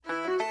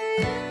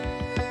Welcome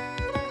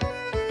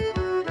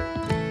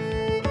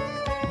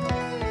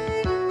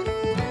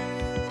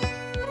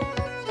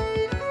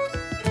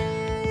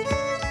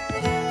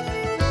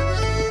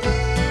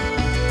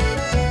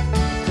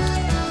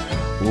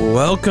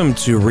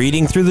to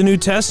Reading Through the New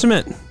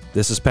Testament.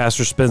 This is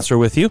Pastor Spencer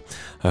with you.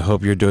 I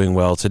hope you're doing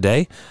well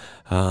today.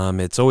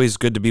 It's always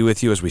good to be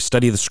with you as we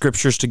study the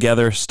Scriptures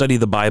together, study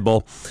the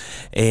Bible,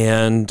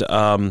 and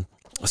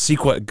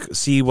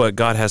see what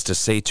God has to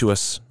say to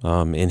us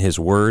in His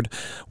Word.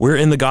 We're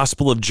in the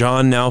Gospel of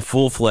John now,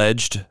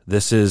 full-fledged.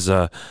 This is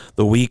the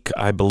week,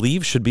 I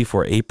believe, should be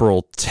for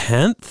April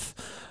 10th,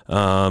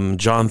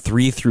 John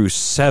 3 through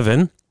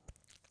 7.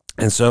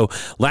 And so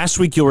last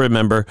week, you'll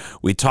remember,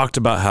 we talked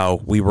about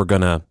how we were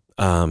going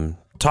to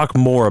talk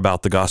more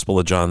about the Gospel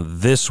of John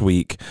this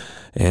week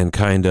and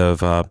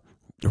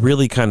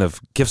really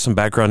give some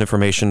background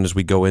information as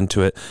we go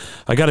into it.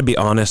 I got to be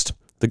honest,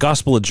 the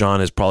Gospel of John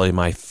is probably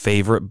my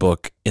favorite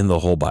book in the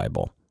whole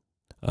Bible.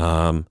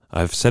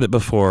 I've said it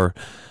before,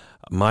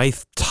 my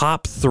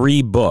top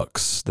three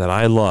books that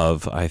I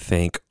love, I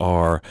think,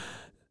 are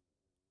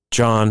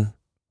John,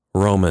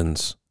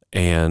 Romans,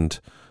 and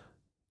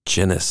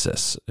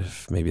Genesis,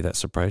 if maybe that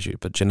surprised you,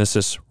 but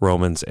Genesis,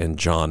 Romans, and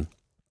John.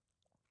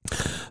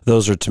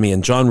 Those are to me,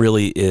 and John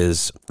really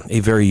is a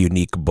very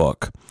unique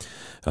book.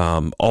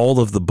 All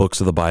of the books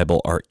of the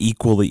Bible are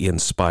equally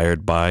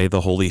inspired by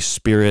the Holy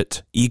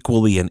Spirit,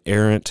 equally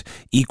inerrant,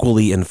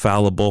 equally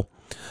infallible,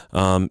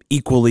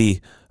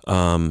 equally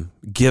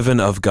given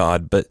of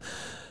God, but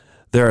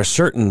there are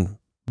certain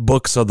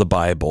books of the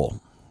Bible,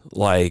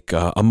 like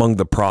among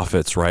the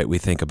prophets, right? We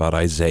think about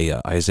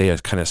Isaiah. Isaiah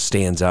kind of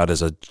stands out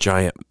as a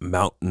giant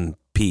mountain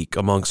peak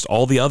amongst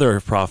all the other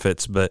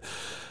prophets, but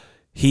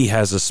he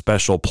has a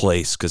special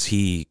place because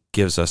he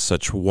gives us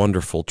such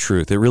wonderful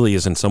truth. It really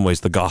is in some ways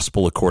the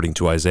gospel according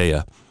to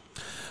Isaiah.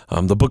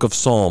 The book of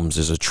Psalms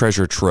is a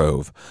treasure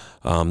trove.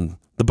 The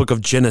book of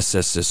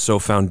Genesis is so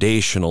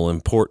foundational,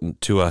 important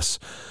to us.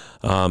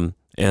 And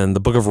the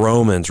book of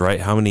Romans,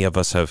 right? How many of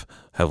us have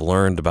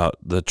learned about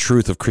the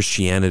truth of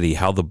Christianity,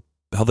 how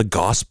the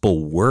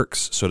gospel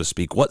works, so to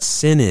speak, what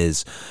sin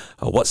is,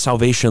 what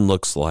salvation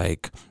looks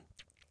like,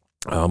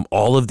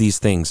 all of these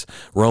things.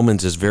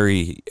 Romans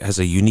has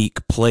a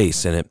unique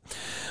place in it.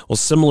 Well,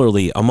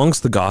 similarly,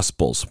 amongst the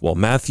Gospels,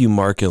 Matthew,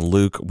 Mark, and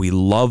Luke, we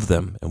love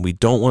them, and we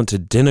don't want to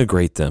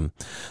denigrate them.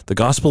 The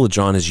Gospel of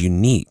John is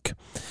unique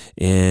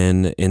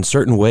in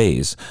certain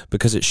ways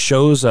because it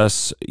shows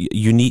us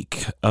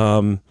unique,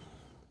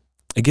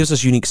 it gives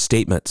us unique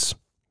statements,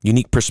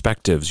 unique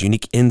perspectives,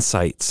 unique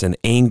insights and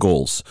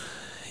angles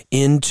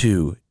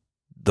into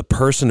the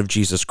person of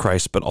Jesus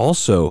Christ, but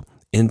also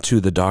into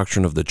the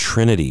doctrine of the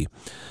Trinity,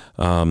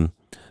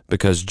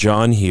 because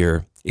John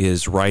here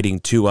is writing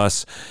to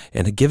us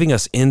and giving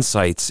us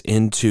insights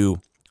into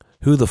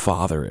who the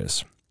Father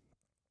is,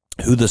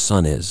 who the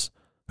Son is,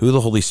 who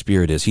the Holy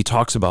Spirit is. He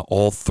talks about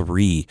all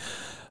three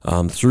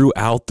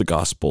throughout the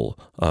Gospel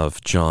of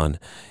John,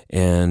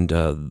 and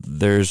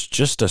there's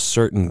just a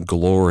certain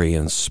glory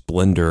and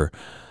splendor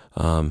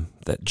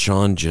that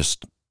John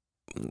just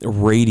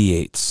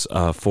radiates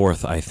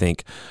forth, I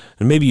think.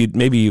 And maybe,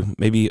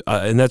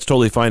 and that's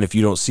totally fine if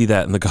you don't see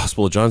that in the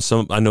Gospel of John.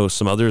 I know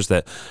some others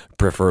that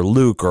prefer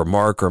Luke or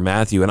Mark or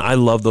Matthew, and I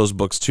love those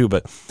books too,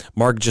 but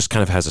Mark just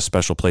kind of has a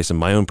special place in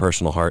my own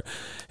personal heart.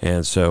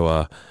 And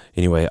so,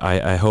 anyway,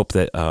 I hope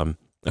that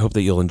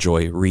you'll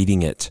enjoy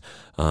reading it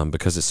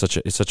because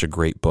it's such a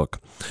great book.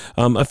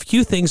 A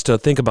few things to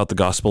think about the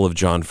Gospel of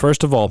John.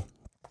 First of all,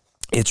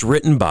 it's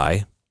written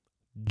by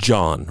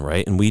John,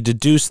 right? And we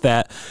deduce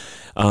that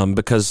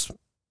because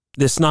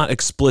it's not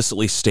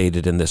explicitly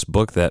stated in this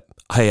book that,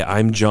 hey,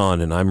 I'm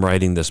John and I'm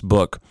writing this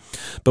book.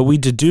 But we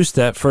deduce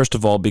that, first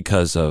of all,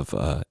 because of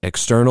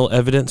external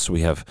evidence.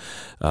 We have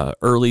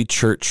early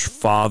church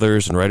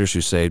fathers and writers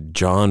who say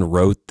John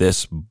wrote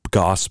this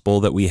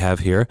gospel that we have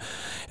here.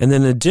 And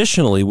then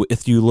additionally,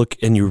 if you look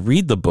and you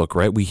read the book,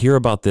 right, we hear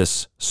about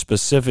this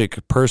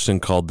specific person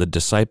called the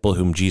disciple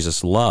whom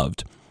Jesus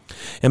loved.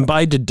 And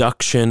by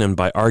deduction and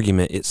by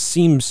argument, it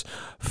seems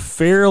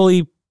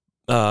fairly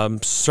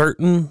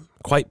certain,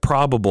 quite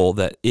probable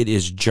that it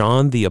is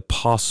John the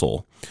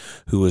Apostle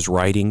who is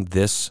writing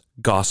this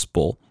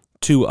gospel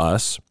to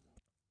us,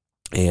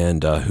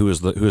 and who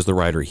is the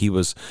writer. He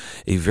was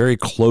a very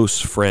close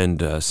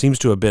friend, seems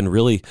to have been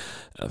really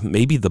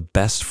maybe the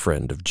best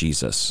friend of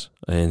Jesus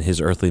in his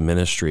earthly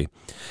ministry.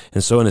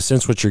 And so in a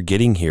sense, what you're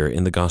getting here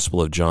in the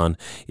Gospel of John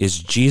is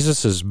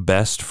Jesus's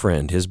best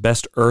friend, his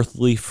best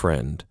earthly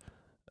friend,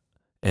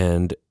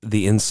 and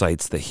the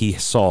insights that he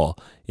saw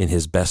in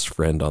his best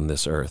friend on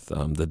this earth,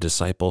 the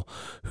disciple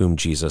whom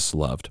Jesus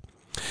loved.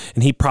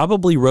 And he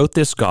probably wrote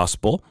this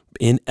gospel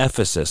in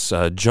Ephesus.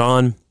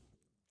 John,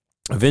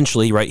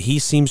 eventually, right, he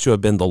seems to have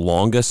been the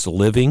longest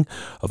living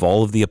of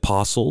all of the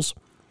apostles.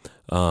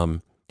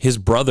 His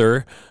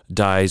brother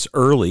dies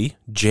early.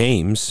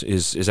 James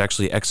is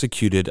actually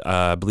executed.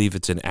 I believe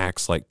it's in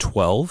Acts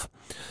 12.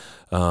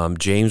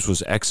 James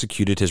was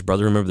executed. His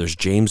brother, remember, there's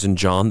James and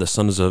John, the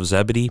sons of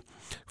Zebedee,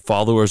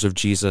 followers of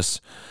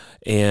Jesus.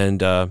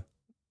 And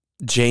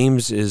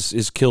James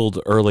is killed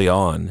early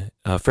on,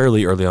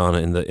 fairly early on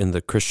in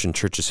the Christian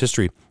church's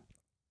history.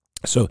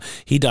 So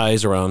he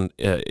dies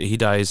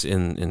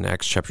in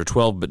Acts chapter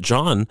 12, but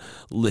John,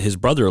 his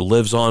brother,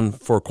 lives on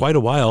for quite a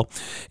while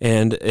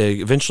and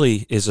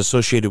eventually is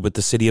associated with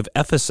the city of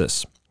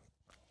Ephesus.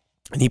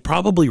 And he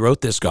probably wrote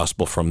this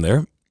gospel from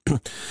there.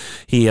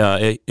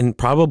 And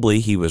probably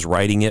he was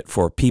writing it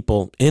for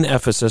people in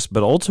Ephesus,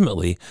 but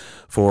ultimately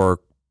for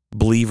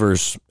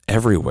believers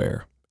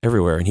everywhere.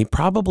 And he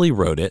probably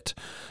wrote it,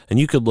 and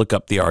you could look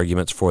up the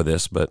arguments for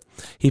this, but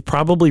he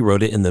probably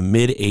wrote it in the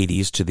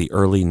mid-'80s to the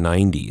early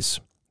 90s.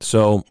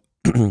 So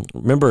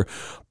remember,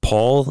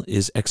 Paul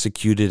is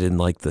executed in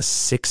like the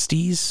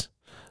 60s.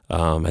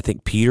 I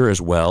think Peter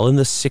as well in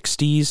the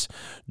 60s.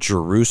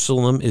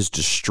 Jerusalem is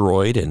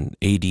destroyed in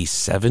AD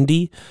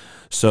 70.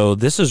 So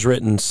this is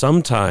written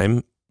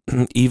sometime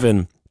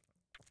even,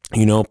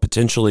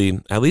 potentially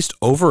at least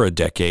over a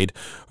decade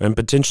and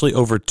potentially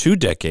over 2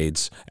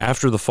 decades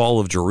after the fall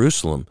of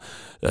Jerusalem.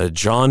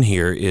 John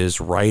here is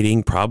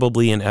writing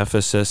probably in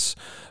Ephesus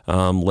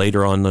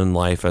later on in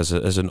life as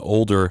an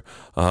older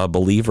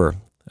believer.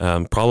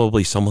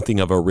 Probably something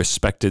of a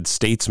respected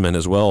statesman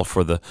as well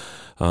for the,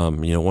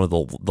 one of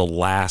the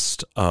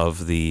last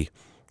of the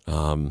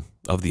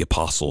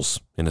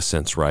apostles in a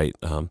sense, right?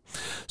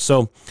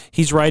 So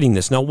he's writing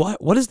this. Now,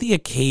 what is the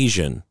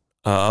occasion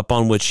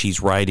upon which he's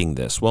writing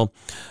this? Well,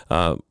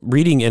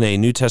 reading in a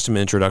New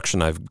Testament introduction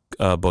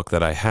book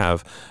that I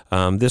have,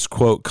 this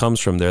quote comes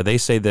from there. They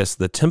say this: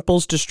 the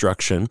temple's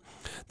destruction,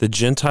 the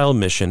Gentile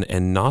mission,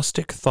 and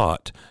Gnostic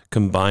thought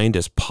combined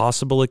as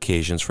possible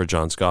occasions for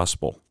John's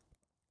gospel.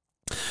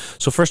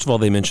 So first of all,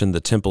 they mentioned the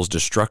temple's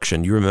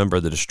destruction. You remember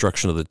the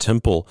destruction of the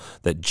temple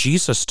that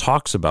Jesus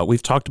talks about.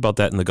 We've talked about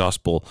that in the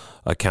gospel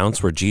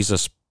accounts where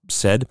Jesus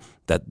said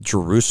that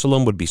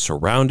Jerusalem would be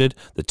surrounded,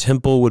 the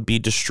temple would be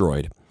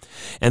destroyed.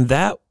 And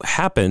that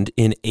happened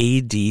in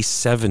AD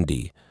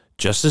 70,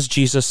 just as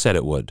Jesus said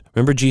it would.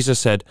 Remember, Jesus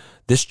said,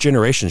 "This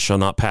generation shall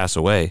not pass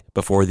away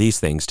before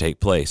these things take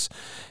place."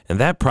 And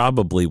that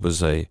probably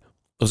was a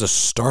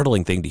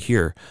startling thing to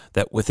hear,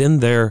 that within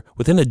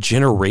a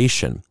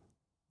generation,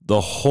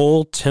 the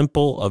whole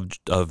temple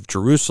of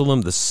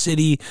Jerusalem, the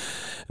city,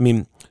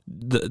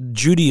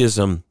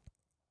 Judaism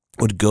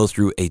would go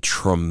through a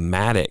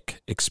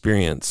traumatic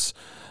experience,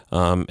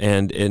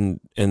 and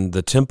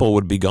the temple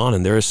would be gone,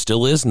 and there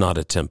still is not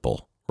a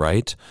temple,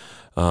 right?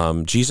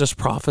 Jesus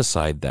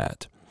prophesied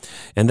that,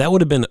 and that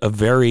would have been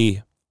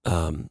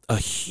a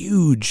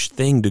huge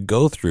thing to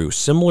go through,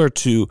 similar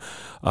to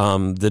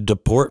the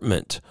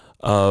deportment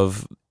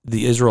of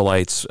the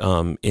Israelites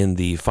in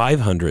the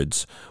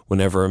 500s.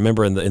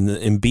 Remember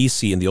in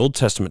BC, in the Old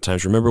Testament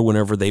times, remember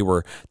whenever they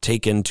were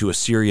taken to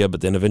Assyria,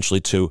 but then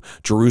eventually to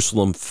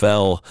Jerusalem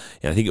fell,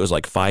 and I think it was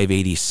like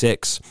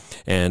 586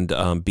 and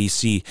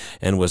BC,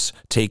 and was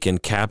taken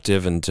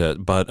captive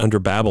but under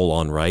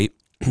Babylon, right?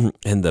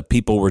 And the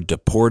people were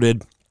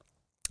deported.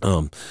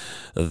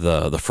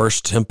 The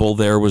first temple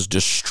there was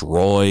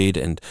destroyed,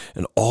 and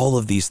all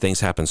of these things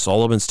happened.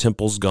 Solomon's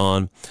temple's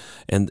gone,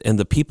 and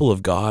the people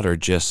of God are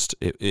just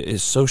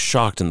is so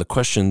shocked. And the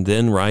question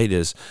then, right,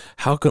 is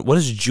what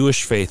does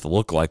Jewish faith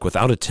look like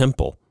without a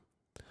temple?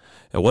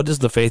 And what does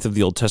the faith of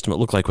the Old Testament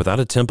look like without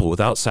a temple,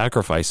 without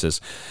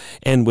sacrifices,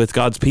 and with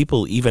God's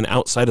people even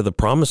outside of the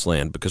Promised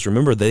Land? Because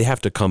remember, they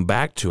have to come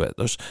back to it.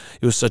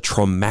 It was a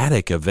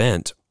traumatic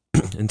event,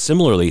 and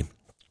similarly,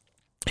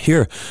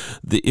 here,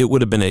 it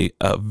would have been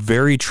a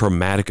very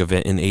traumatic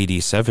event in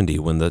AD 70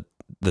 when the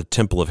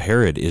temple of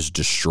Herod is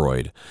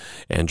destroyed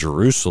and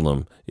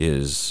Jerusalem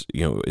is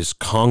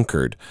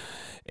conquered.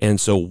 And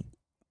so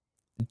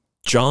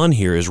John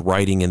here is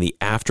writing in the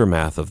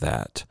aftermath of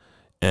that.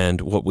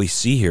 And what we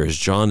see here is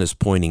John is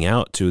pointing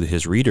out to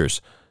his readers,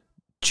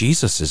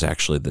 Jesus is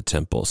actually the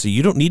temple. See,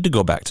 you don't need to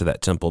go back to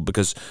that temple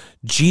because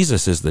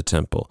Jesus is the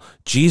temple.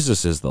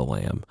 Jesus is the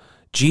Lamb.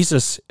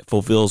 Jesus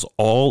fulfills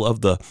all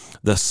of the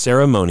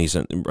ceremonies,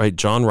 and right.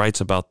 John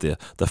writes about the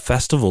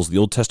festivals, the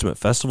Old Testament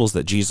festivals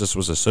that Jesus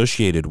was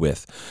associated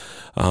with,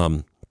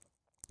 and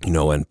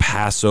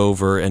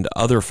Passover and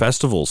other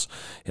festivals.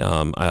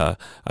 I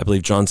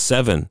believe John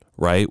 7,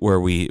 right,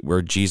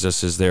 where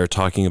Jesus is there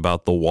talking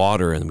about the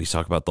water, and we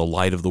talk about the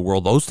light of the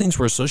world. Those things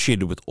were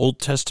associated with Old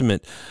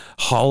Testament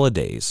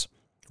holidays,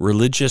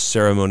 religious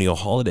ceremonial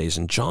holidays,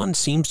 and John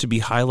seems to be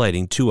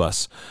highlighting to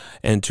us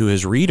and to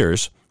his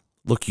readers,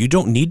 look, you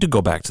don't need to go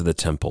back to the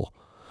temple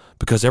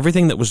because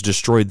everything that was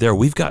destroyed there,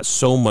 we've got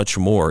so much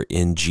more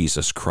in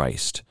Jesus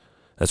Christ.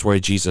 That's why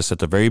Jesus at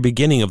the very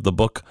beginning of the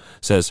book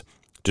says,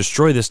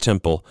 destroy this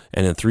temple,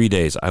 and in 3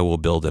 days I will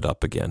build it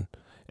up again.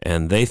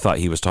 And they thought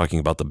he was talking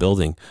about the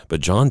building,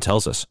 but John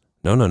tells us,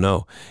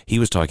 no, he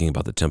was talking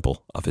about the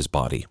temple of his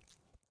body.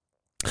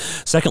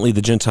 Secondly,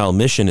 the Gentile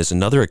mission is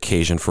another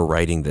occasion for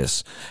writing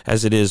this,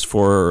 as it is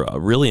for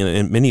really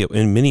in many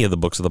of the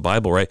books of the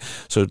Bible, right?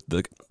 So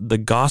the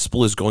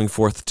gospel is going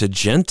forth to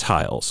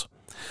Gentiles.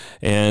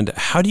 And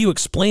how do you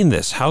explain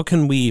this? How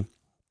can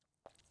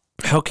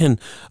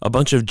a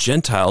bunch of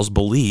Gentiles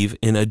believe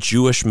in a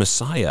Jewish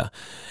Messiah?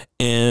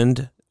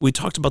 And we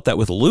talked about that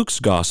with Luke's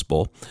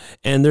gospel,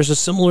 and there's a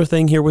similar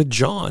thing here with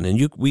John.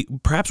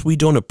 And perhaps we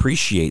don't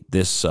appreciate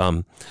this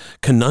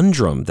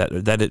conundrum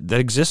that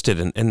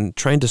existed, and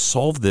trying to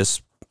solve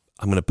this,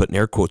 I'm going to put in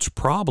air quotes,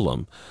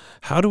 problem.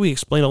 How do we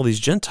explain all these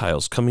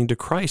Gentiles coming to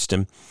Christ?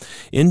 And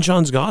in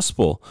John's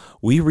gospel,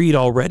 we read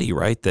already,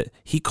 right, that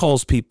he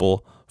calls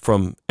people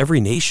from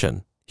every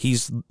nation.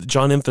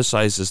 John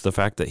emphasizes the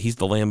fact that he's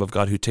the Lamb of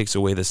God who takes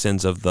away the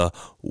sins of the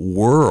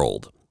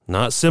world.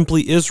 Not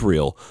simply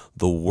Israel,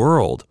 the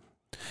world.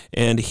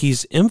 And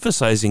he's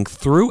emphasizing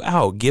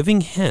throughout,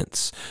 giving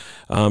hints.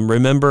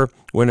 Remember,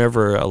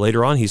 whenever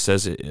later on he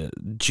says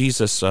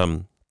Jesus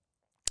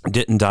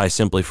didn't die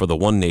simply for the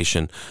one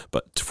nation,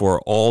 but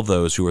for all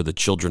those who are the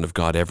children of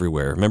God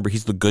everywhere. Remember,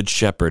 he's the good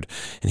shepherd,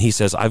 and he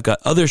says, I've got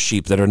other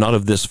sheep that are not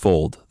of this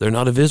fold. They're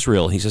not of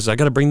Israel. He says, I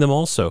got to bring them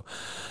also.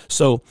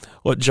 So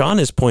what John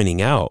is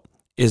pointing out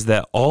is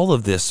that all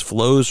of this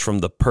flows from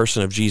the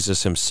person of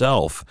Jesus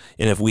himself.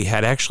 And if we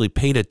had actually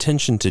paid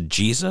attention to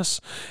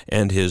Jesus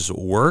and his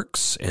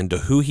works and to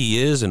who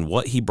he is and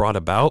what he brought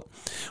about,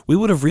 we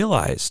would have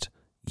realized,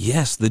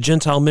 yes, the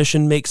Gentile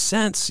mission makes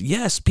sense.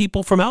 Yes,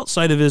 people from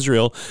outside of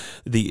Israel,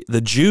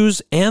 the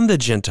Jews and the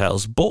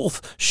Gentiles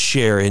both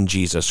share in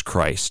Jesus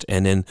Christ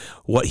and in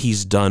what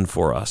he's done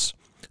for us.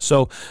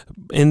 So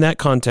in that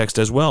context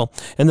as well.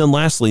 And then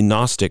lastly,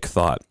 Gnostic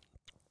thought.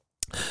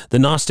 The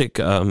Gnostic,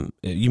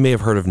 you may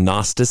have heard of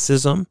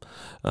Gnosticism.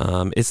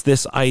 It's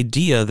this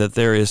idea that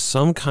there is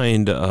some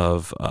kind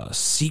of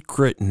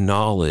secret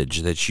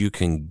knowledge that you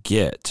can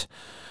get,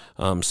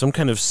 some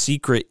kind of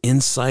secret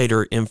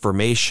insider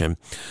information.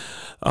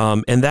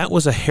 And that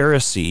was a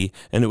heresy,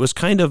 and it was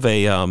kind of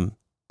a...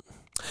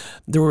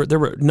 There were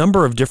a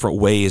number of different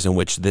ways in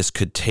which this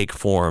could take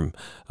form,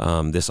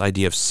 this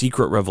idea of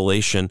secret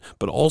revelation,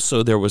 but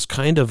also there was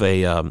kind of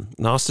a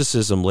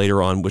Gnosticism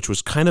later on, which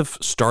was kind of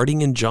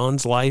starting in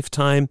John's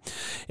lifetime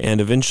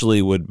and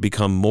eventually would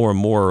become more and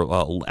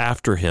more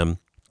after him,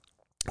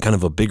 kind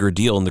of a bigger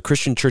deal, and the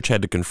Christian church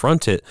had to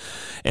confront it.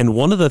 And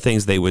one of the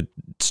things they would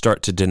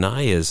start to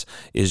deny is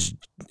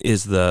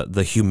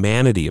the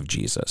humanity of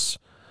Jesus.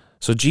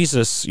 So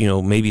Jesus,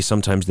 maybe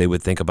sometimes they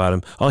would think about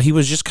him, he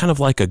was just kind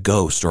of like a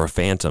ghost or a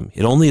phantom.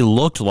 It only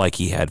looked like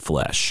he had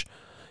flesh.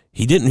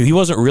 He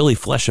wasn't really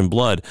flesh and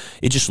blood.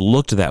 It just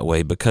looked that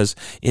way because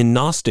in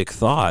Gnostic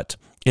thought,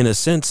 in a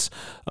sense,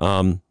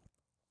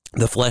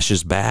 the flesh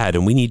is bad,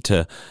 and we need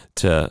to,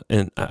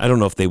 and I don't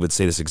know if they would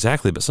say this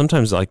exactly, but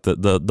sometimes like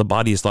the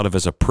body is thought of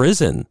as a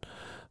prison,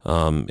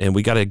 and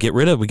we got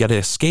to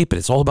escape it.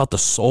 It's all about the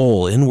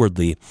soul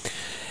inwardly.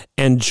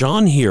 And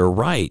John here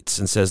writes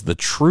and says the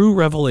true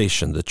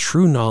revelation, the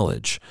true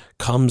knowledge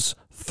comes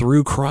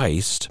through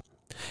Christ,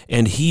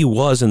 and he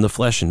was in the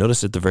flesh. And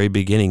notice at the very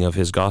beginning of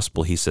his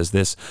gospel, he says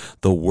this,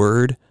 the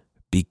Word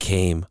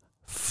became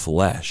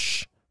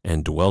flesh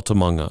and dwelt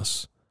among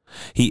us.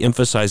 He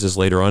emphasizes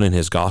later on in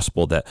his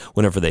gospel that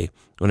whenever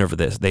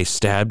they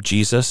stabbed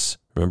Jesus,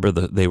 remember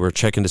they were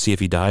checking to see if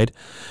he died,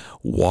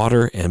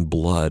 water and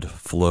blood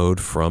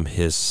flowed from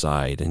his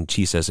side. And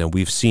he says, and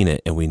we've seen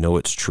it and we know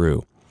it's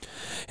true.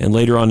 And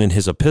later on in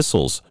his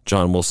epistles,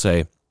 John will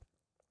say,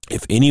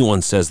 if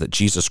anyone says that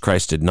Jesus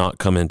Christ did not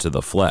come into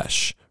the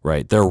flesh,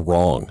 right, they're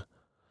wrong.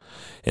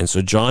 And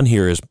so John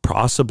here is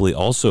possibly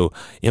also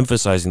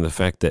emphasizing the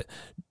fact that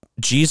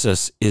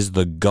Jesus is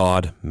the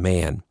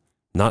God-man.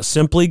 Not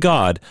simply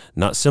God,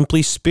 not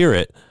simply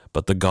spirit,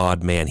 but the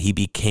God-man. He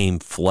became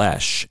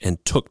flesh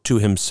and took to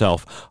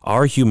himself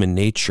our human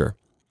nature,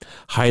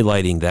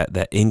 highlighting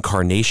that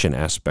incarnation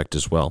aspect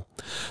as well.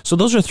 So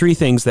those are three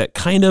things that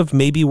kind of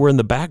maybe were in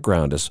the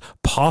background as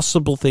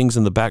possible things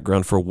in the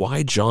background for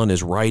why John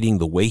is writing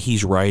the way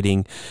he's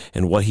writing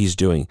and what he's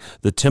doing.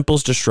 The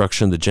temple's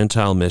destruction, the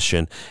Gentile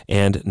mission,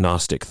 and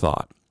Gnostic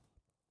thought.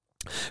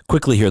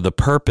 Quickly here, the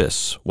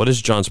purpose. What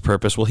is John's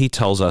purpose? Well, he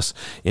tells us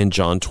in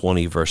John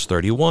 20, verse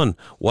 31,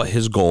 what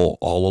his goal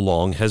all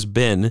along has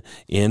been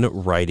in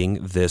writing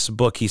this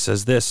book. He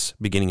says this,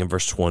 beginning in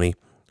verse 30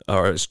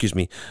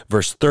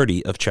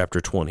 of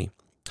chapter 20.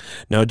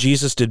 Now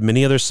Jesus did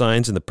many other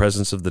signs in the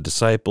presence of the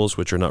disciples,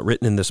 which are not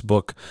written in this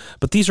book,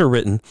 but these are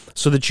written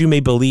so that you may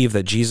believe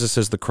that Jesus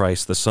is the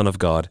Christ, the Son of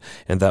God,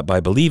 and that by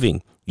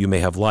believing you may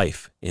have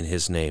life in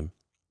his name.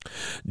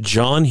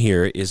 John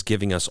here is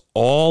giving us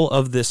all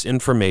of this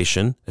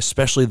information,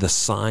 especially the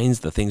signs,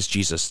 the things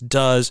Jesus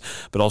does,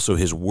 but also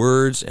his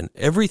words and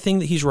everything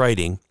that he's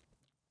writing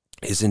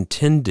is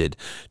intended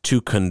to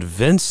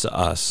convince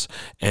us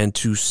and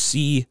to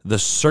see the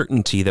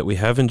certainty that we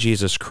have in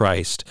Jesus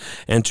Christ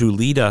and to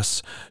lead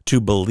us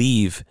to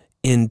believe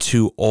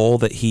into all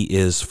that he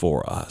is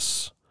for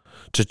us,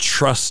 to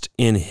trust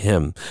in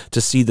him, to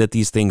see that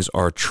these things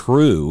are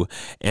true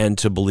and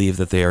to believe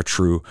that they are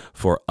true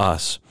for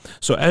us.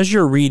 So as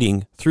you're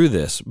reading through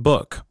this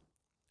book,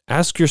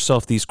 ask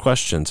yourself these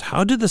questions.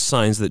 How do the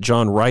signs that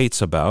John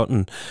writes about,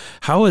 and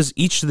how are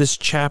each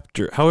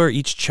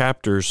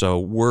chapter's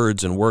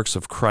words and works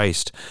of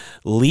Christ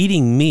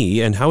leading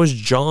me, and how is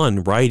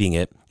John writing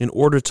it in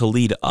order to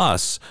lead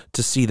us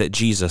to see that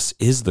Jesus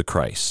is the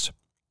Christ?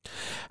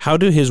 How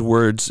do his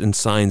words and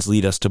signs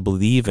lead us to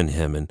believe in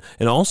him?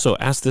 And also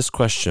ask this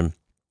question.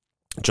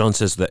 John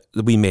says that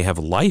we may have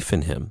life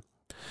in him.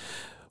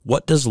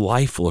 What does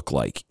life look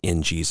like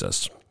in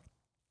Jesus?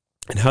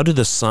 And how do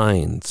the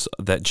signs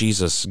that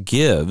Jesus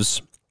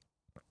gives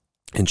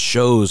and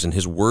shows in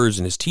his words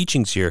and his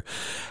teachings here,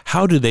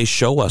 how do they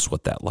show us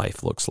what that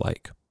life looks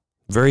like?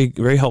 Very,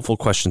 very helpful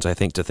questions, I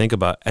think, to think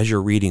about as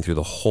you're reading through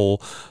the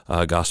whole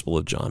Gospel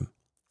of John.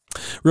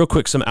 Real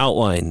quick, some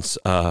outlines,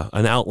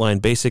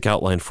 basic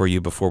outline for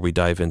you before we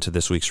dive into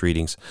this week's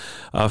readings.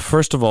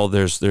 First of all,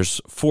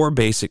 there's 4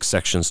 basic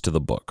sections to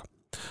the book.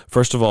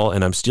 First of all,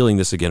 and I'm stealing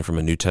this again from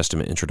a New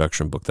Testament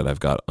introduction book that I've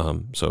got,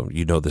 so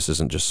this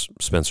isn't just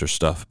Spencer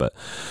stuff, but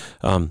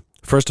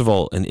first of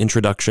all, an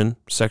introduction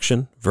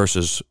section,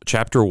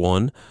 chapter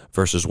 1,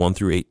 verses 1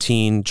 through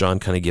 18. John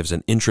kind of gives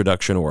an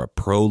introduction or a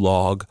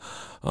prologue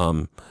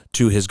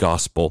to his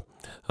gospel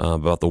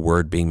about the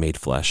Word being made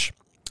flesh.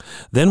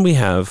 Then we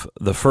have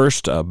the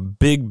first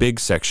big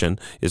section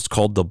is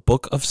called the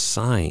Book of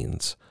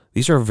Signs.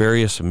 These are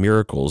various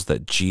miracles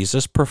that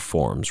Jesus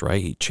performs,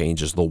 right? He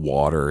changes the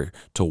water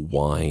to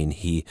wine.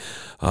 He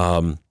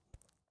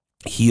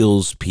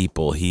heals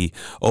people. He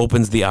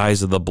opens the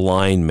eyes of the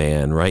blind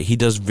man, right? He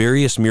does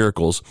various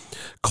miracles,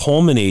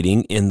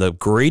 culminating in the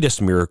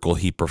greatest miracle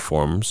he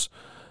performs,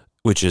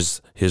 which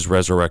is his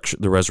resurrection,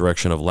 the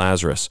resurrection of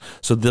Lazarus.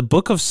 So the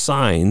Book of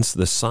Signs,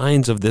 the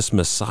signs of this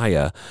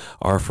Messiah,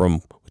 are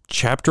from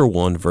chapter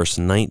 1, verse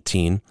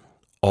 19,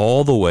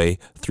 all the way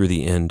through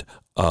the end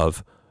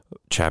of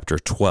chapter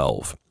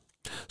 12.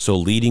 So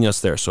leading us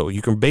there. So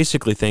you can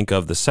basically think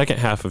of the second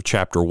half of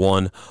chapter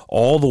 1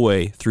 all the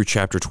way through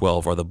chapter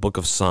 12 are the book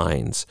of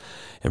signs.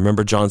 And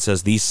remember, John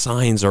says these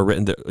signs are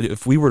written.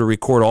 If we were to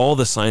record all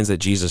the signs that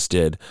Jesus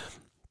did,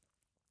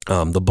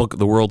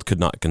 the world could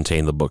not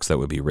contain the books that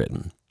would be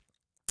written.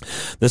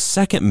 The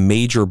second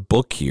major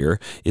book here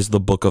is the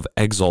book of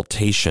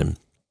exaltation,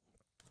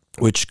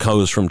 which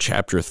goes from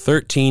chapter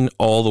 13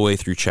 all the way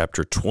through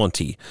chapter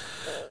 20.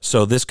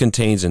 So this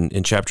contains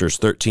in chapters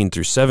 13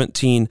 through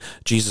 17,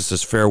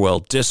 Jesus'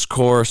 farewell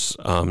discourse,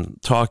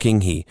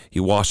 talking. He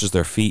washes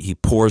their feet. He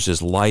pours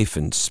his life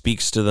and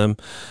speaks to them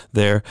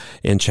there.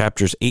 In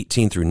chapters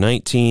 18 through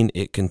 19,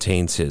 it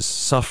contains his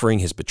suffering,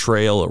 his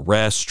betrayal,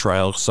 arrest,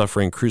 trial,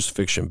 suffering,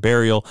 crucifixion,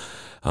 burial,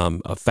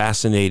 a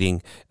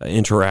fascinating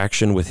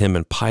interaction with him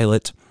and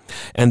Pilate.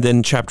 And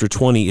then chapter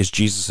 20 is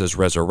Jesus'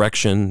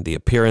 resurrection, the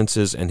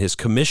appearances, and his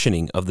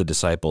commissioning of the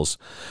disciples.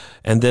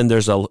 And then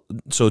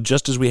so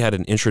just as we had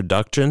an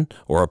introduction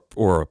or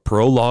a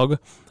prologue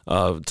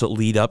to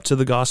lead up to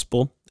the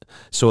gospel,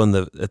 so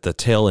at the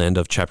tail end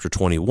of chapter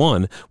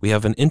 21, we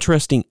have an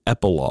interesting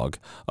epilogue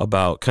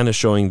about kind of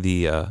showing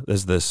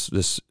as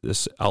this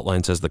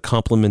outline says, the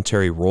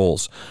complementary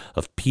roles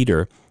of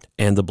Peter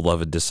and the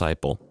beloved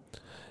disciple.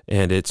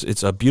 And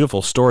it's a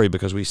beautiful story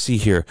because we see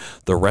here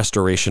the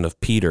restoration of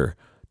Peter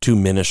to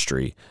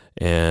ministry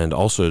and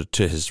also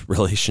to his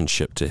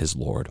relationship to his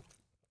Lord.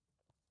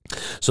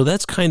 So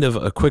that's kind of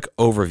a quick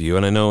overview.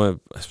 And I know,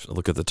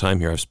 look at the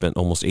time here, I've spent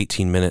almost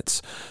 18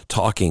 minutes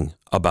talking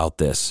about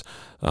this.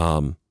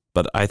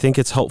 But I think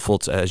it's helpful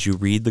as you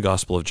read the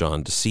Gospel of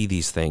John to see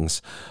these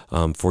things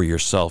for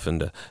yourself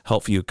and to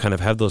help you kind of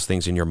have those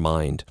things in your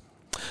mind.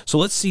 So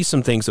let's see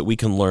some things that we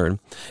can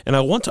learn. And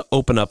I want to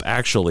open up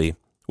actually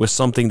with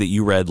something that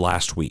you read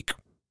last week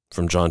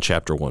from John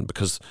chapter 1,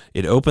 because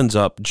it opens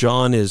up,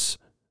 John is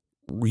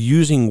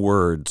using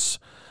words,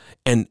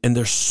 and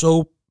they're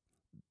so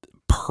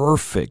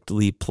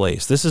perfectly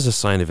placed. This is a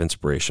sign of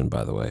inspiration,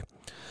 by the way.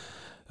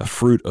 A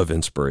fruit of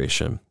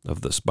inspiration of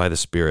this by the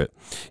Spirit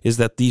is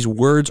that these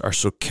words are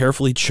so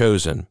carefully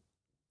chosen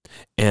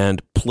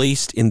and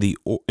placed in the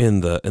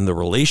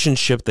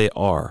relationship they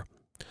are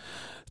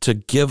to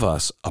give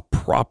us a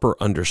proper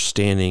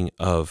understanding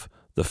of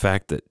the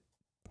fact that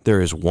there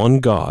is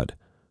one God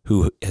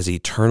who has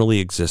eternally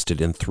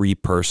existed in 3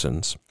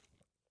 persons.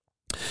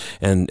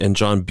 And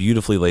John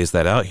beautifully lays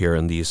that out here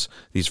in these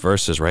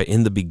verses, right?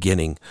 In the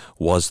beginning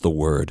was the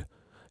Word,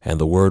 and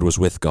the Word was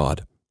with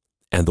God,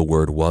 and the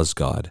Word was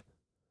God.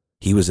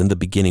 He was in the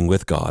beginning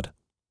with God.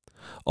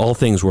 All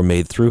things were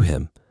made through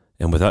him,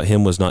 and without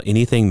him was not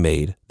anything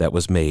made that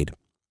was made.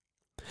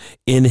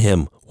 In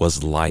him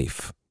was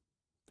life,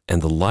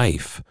 and the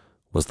life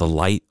was the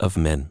light of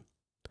men.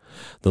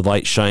 The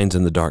light shines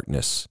in the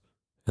darkness,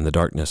 and the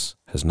darkness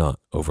has not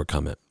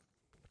overcome it.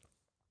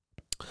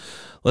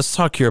 Let's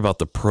talk here about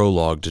the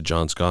prologue to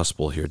John's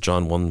Gospel here,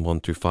 John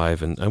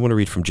 1:1-5, and I want to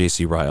read from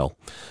J.C. Ryle.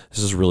 This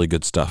is really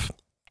good stuff.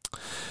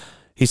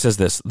 He says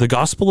this, "The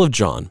Gospel of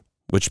John,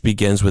 which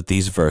begins with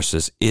these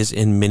verses, is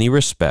in many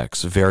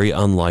respects very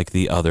unlike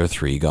the other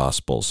 3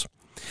 Gospels.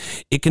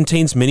 It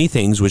contains many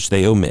things which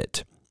they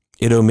omit.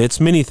 It omits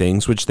many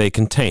things which they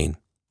contain.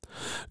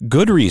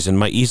 Good reason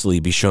might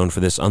easily be shown for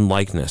this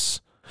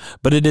unlikeness,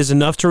 but it is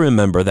enough to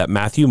remember that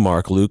Matthew,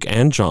 Mark, Luke,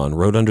 and John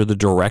wrote under the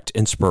direct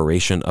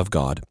inspiration of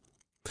God.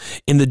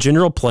 In the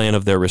general plan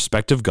of their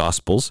respective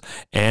Gospels,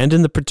 and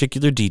in the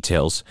particular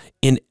details,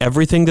 in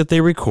everything that they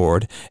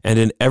record, and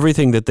in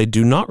everything that they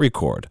do not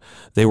record,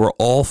 they were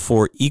all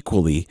four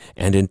equally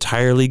and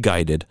entirely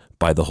guided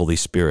by the Holy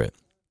Spirit.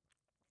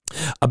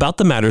 About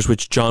the matters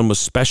which John was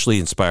specially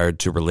inspired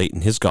to relate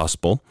in his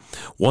Gospel,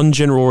 one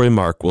general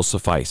remark will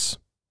suffice.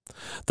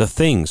 The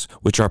things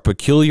which are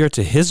peculiar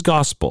to his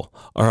Gospel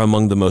are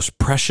among the most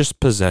precious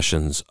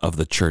possessions of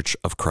the Church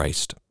of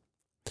Christ.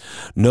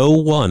 No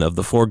one of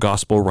the four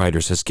Gospel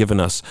writers has given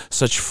us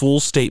such full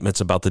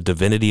statements about the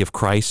divinity of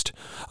Christ,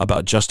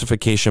 about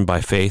justification by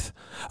faith,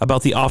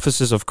 about the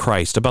offices of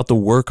Christ, about the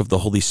work of the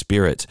Holy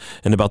Spirit,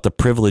 and about the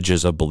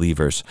privileges of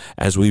believers,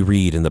 as we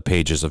read in the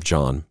pages of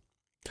John.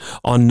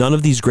 On none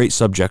of these great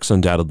subjects,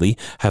 undoubtedly,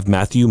 have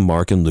Matthew,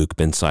 Mark, and Luke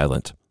been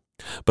silent.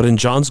 But in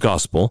John's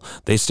Gospel,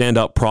 they stand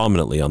out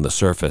prominently on the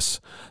surface,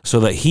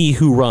 so that he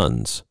who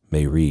runs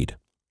may read.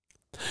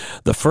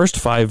 The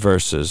five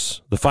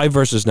verses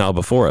now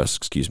before us,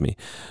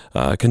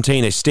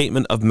 contain a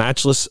statement of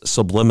matchless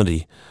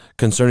sublimity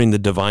concerning the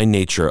divine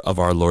nature of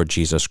our Lord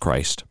Jesus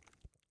Christ.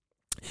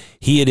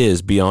 He it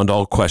is, beyond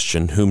all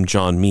question, whom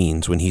John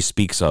means when he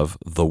speaks of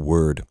the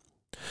Word.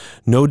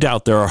 No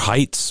doubt there are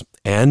heights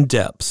and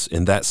depths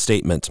in that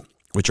statement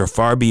which are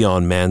far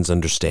beyond man's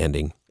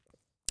understanding.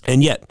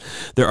 And yet,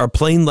 there are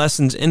plain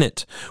lessons in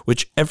it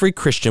which every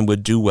Christian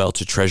would do well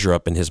to treasure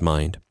up in his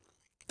mind.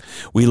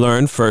 We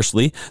learn,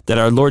 firstly, that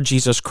our Lord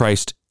Jesus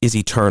Christ is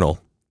eternal.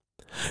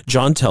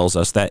 John tells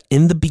us that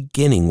in the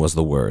beginning was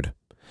the Word.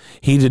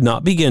 He did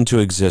not begin to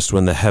exist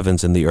when the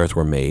heavens and the earth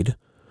were made.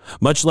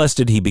 Much less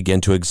did he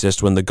begin to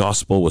exist when the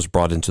gospel was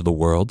brought into the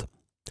world.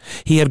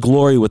 He had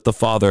glory with the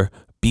Father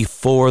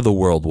before the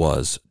world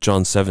was,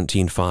 John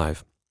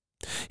 17:5.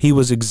 He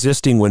was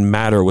existing when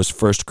matter was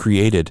first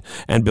created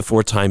and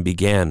before time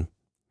began.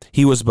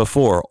 He was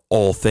before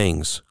all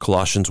things,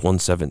 Colossians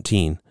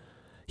 1:17.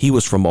 He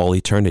was from all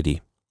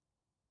eternity.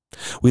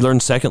 We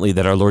learn, secondly,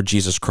 that our Lord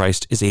Jesus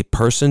Christ is a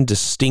person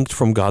distinct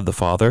from God the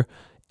Father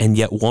and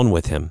yet one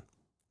with him.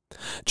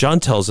 John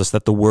tells us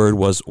that the Word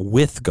was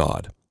with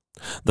God.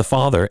 The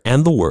Father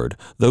and the Word,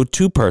 though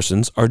two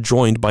persons, are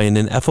joined by an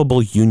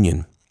ineffable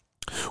union.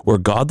 Where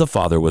God the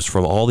Father was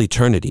from all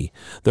eternity,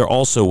 there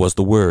also was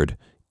the Word,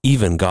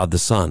 even God the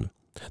Son,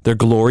 their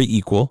glory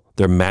equal,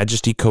 their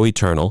majesty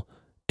co-eternal,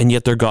 and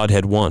yet their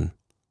Godhead one.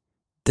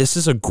 This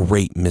is a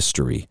great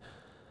mystery.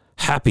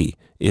 Happy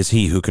is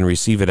he who can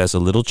receive it as a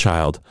little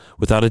child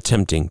without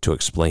attempting to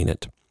explain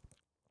it.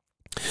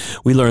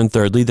 We learn,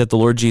 thirdly, that the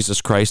Lord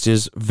Jesus Christ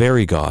is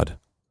very God.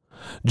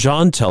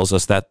 John tells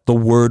us that the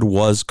Word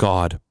was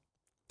God.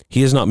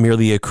 He is not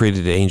merely a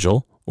created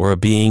angel or a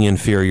being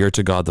inferior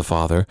to God the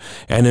Father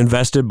and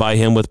invested by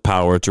him with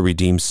power to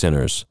redeem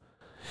sinners.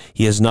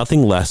 He is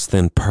nothing less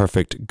than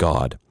perfect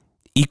God,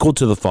 equal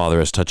to the Father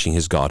as touching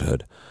his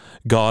godhood,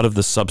 God of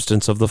the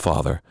substance of the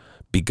Father,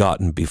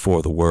 begotten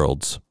before the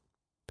worlds.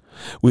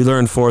 We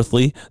learn,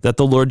 fourthly, that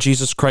the Lord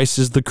Jesus Christ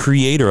is the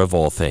creator of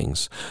all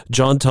things.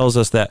 John tells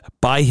us that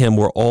by him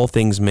were all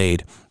things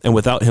made, and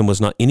without him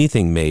was not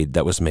anything made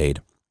that was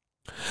made.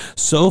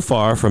 So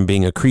far from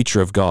being a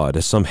creature of God,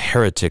 as some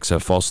heretics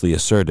have falsely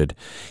asserted,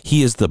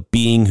 he is the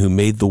being who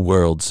made the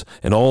worlds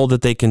and all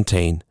that they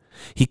contain.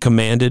 He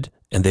commanded,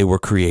 and they were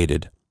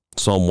created.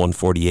 Psalm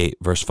 148,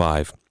 verse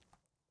 5.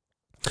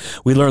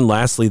 We learn,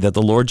 lastly, that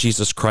the Lord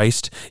Jesus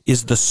Christ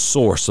is the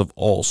source of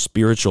all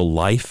spiritual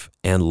life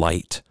and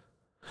light.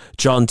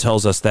 John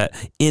tells us that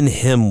in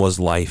him was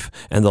life,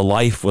 and the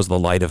life was the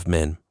light of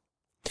men.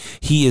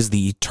 He is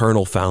the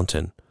eternal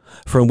fountain,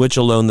 from which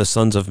alone the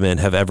sons of men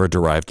have ever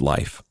derived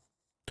life.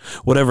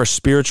 Whatever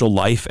spiritual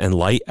life and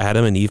light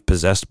Adam and Eve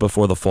possessed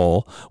before the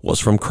fall was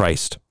from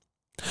Christ.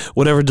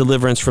 Whatever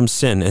deliverance from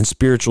sin and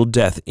spiritual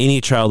death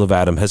any child of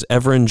Adam has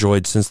ever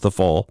enjoyed since the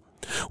fall,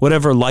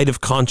 whatever light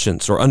of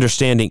conscience or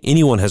understanding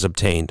anyone has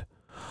obtained,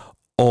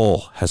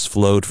 all has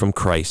flowed from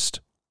Christ.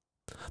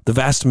 The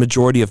vast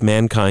majority of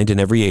mankind in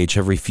every age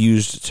have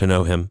refused to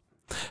know him,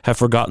 have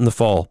forgotten the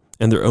fall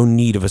and their own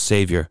need of a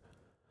Savior.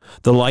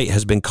 The light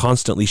has been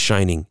constantly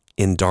shining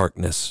in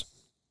darkness.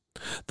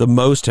 The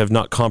most have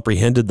not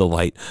comprehended the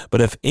light,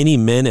 but if any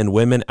men and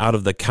women out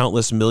of the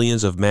countless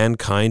millions of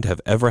mankind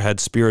have ever had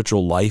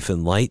spiritual life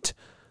and light,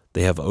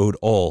 they have owed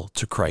all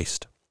to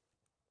Christ.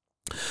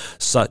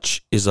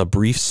 Such is a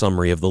brief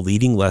summary of the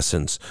leading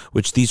lessons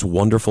which these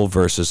wonderful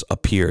verses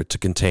appear to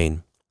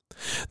contain.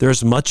 There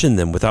is much in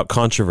them without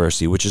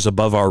controversy which is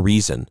above our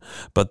reason,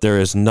 but there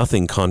is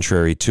nothing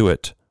contrary to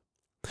it.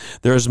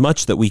 There is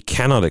much that we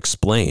cannot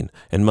explain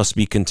and must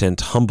be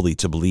content humbly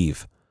to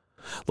believe.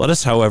 Let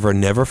us, however,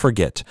 never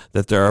forget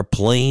that there are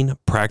plain,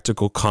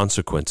 practical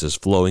consequences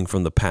flowing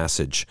from the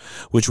passage,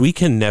 which we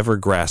can never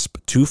grasp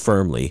too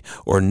firmly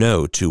or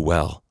know too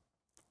well.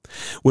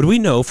 Would we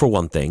know, for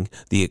one thing,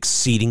 the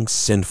exceeding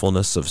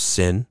sinfulness of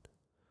sin?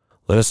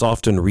 Let us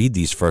often read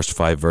these first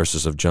 5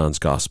 verses of John's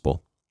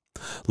Gospel.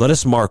 Let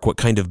us mark what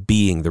kind of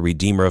being the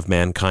Redeemer of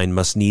mankind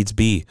must needs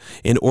be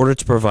in order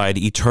to provide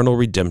eternal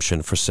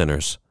redemption for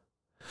sinners.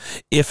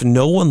 If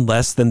no one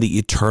less than the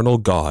eternal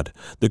God,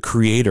 the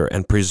creator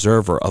and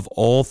preserver of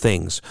all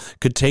things,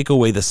 could take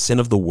away the sin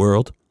of the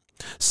world,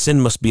 sin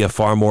must be a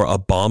far more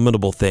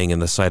abominable thing in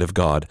the sight of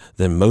God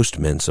than most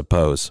men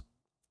suppose.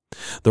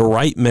 The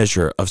right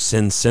measure of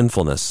sin's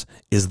sinfulness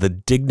is the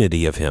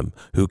dignity of him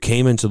who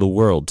came into the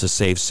world to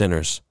save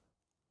sinners.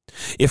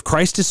 If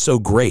Christ is so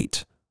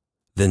great,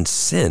 then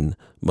sin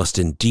must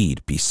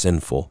indeed be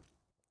sinful.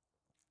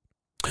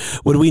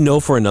 Would we know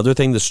for another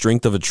thing the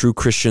strength of a true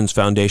Christian's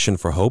foundation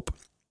for hope?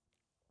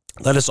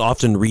 Let us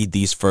often read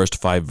these first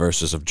 5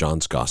 verses of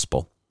John's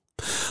Gospel.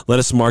 Let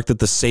us mark that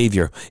the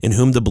Savior, in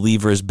whom the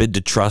believer is bid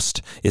to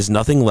trust, is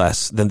nothing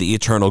less than the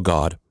eternal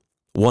God,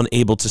 one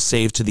able to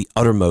save to the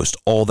uttermost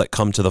all that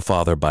come to the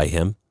Father by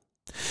him.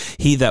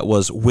 He that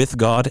was with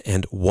God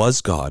and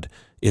was God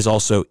is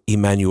also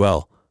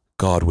Emmanuel,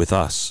 God with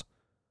us.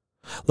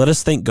 Let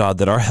us thank God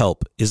that our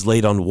help is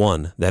laid on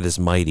one that is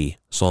mighty.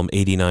 Psalm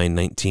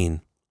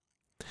 89:19.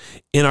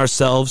 In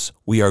ourselves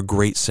we are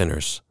great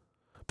sinners,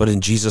 but in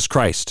Jesus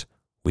Christ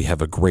we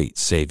have a great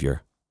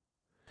Savior.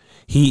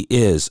 He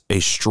is a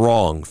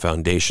strong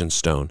foundation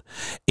stone,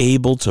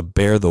 able to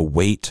bear the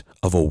weight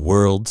of a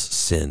world's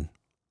sin.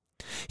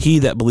 He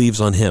that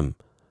believes on him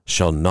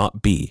shall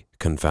not be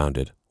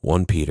confounded.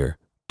 1 Peter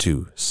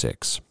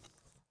 2:6.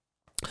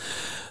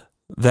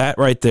 That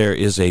right there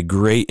is a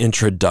great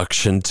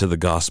introduction to the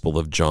Gospel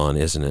of John,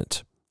 isn't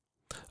it?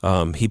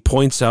 He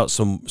points out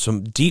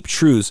some deep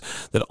truths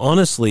that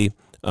honestly,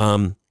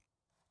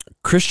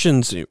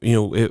 Christians,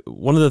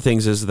 one of the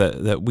things is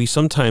that we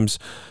sometimes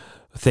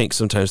think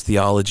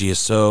theology is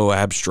so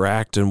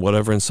abstract and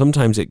whatever, and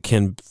sometimes it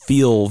can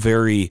feel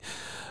very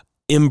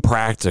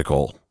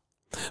impractical.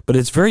 But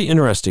it's very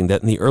interesting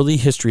that in the early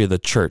history of the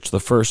church, the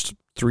first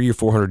 300 or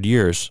 400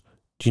 years,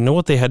 do you know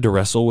what they had to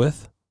wrestle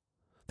with?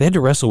 They had to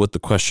wrestle with the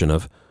question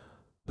of,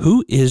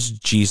 who is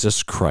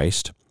Jesus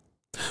Christ?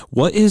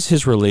 What is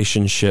his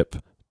relationship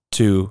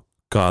to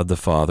God the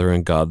Father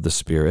and God the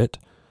Spirit?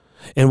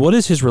 And what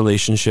is his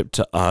relationship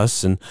to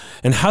us? And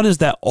how does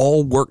that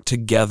all work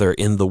together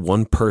in the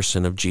one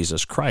person of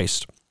Jesus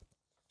Christ?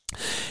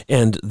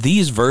 And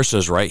these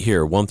verses right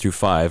here, 1 through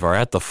 5, are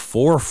at the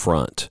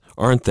forefront,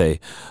 aren't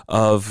they,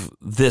 of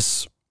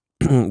this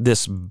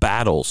this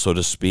battle, so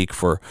to speak,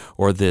 they're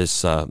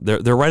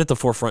right at the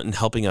forefront in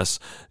helping us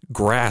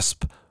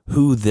grasp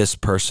who this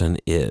person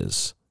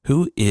is.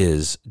 Who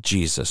is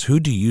Jesus? Who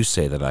do you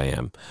say that I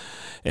am?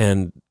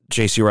 And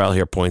J.C. Ryle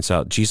here points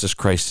out Jesus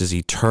Christ is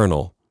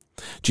eternal.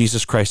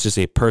 Jesus Christ is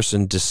a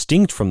person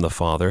distinct from the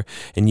Father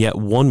and yet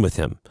one with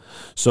him.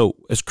 So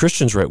as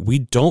Christians, right, we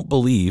don't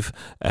believe,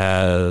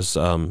 as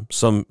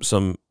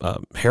some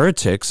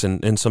heretics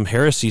and some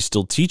heresies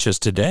still teach us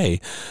today,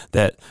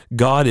 that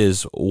God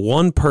is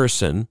one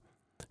person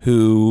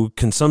who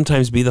can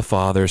sometimes be the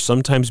Father,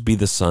 sometimes be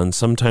the Son,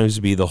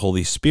 sometimes be the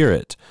Holy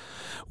Spirit.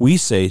 We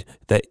say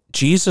that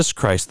Jesus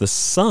Christ, the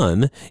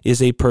Son,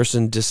 is a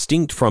person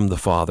distinct from the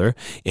Father,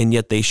 and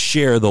yet they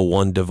share the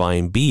one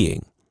divine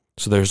being.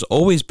 So there's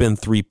always been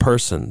 3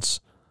 persons,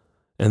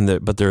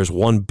 but there's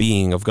one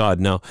being of God.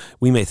 Now,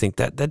 we may think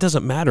that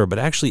doesn't matter, but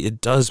actually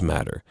it does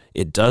matter.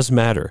 It does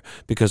matter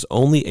because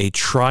only a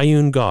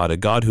triune God, a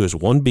God who is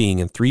one being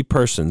in 3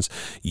 persons,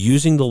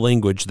 using the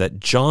language that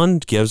John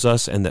gives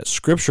us and that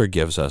Scripture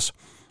gives us,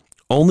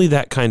 only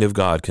that kind of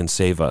God can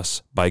save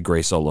us by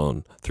grace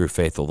alone, through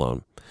faith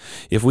alone.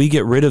 If we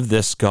get rid of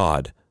this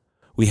God,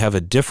 we have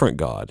a different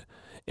God,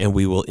 and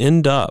we will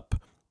end up,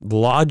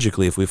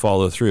 logically, if we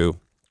follow through,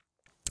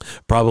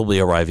 probably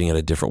arriving at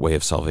a different way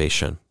of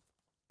salvation.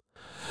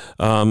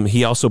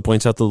 He also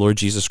points out the Lord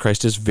Jesus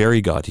Christ is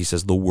very God. He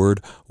says the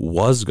Word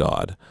was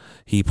God.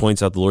 He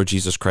points out the Lord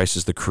Jesus Christ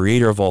is the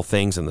creator of all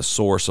things and the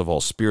source of all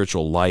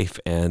spiritual life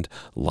and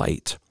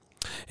light.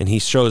 And he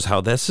shows how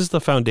this is the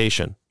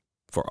foundation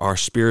for our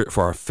spirit,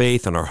 for our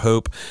faith and our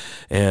hope.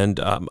 And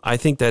I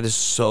think that is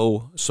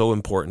so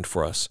important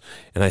for us.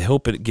 And I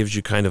hope it gives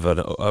you kind of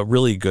a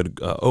really good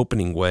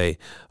opening way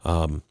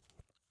to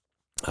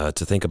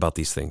think about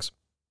these things.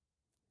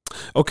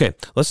 Okay,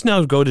 let's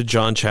now go to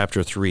John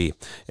chapter 3,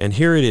 and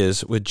here it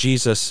is with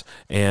Jesus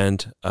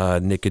and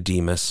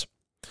Nicodemus.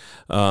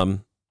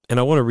 And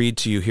I want to read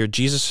to you here.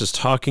 Jesus is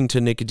talking to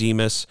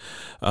Nicodemus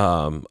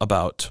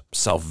about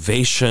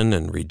salvation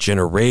and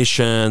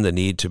regeneration, the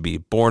need to be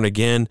born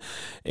again.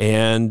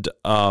 And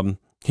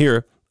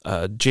here,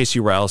 J.C.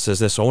 Ryle says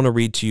this. I want to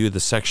read to you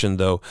the section,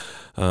 though,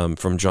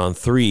 from John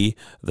 3,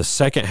 the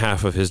second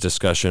half of his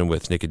discussion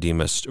with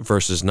Nicodemus,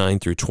 verses 9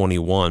 through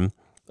 21.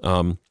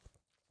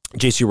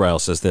 J.C. Ryle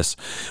says this: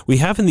 we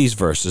have in these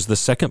verses the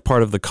second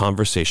part of the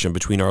conversation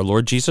between our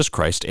Lord Jesus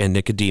Christ and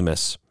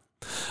Nicodemus.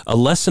 A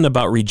lesson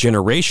about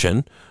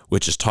regeneration,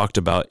 which is talked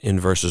about in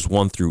verses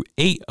 1 through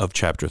 8 of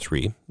chapter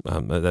 3,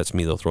 that's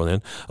me, they'll throw it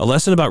in. A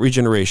lesson about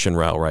regeneration,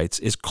 Ryle writes,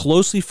 is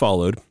closely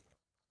followed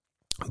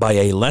by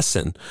a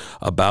lesson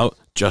about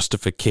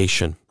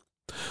justification.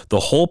 The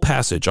whole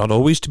passage ought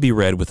always to be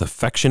read with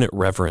affectionate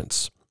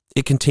reverence.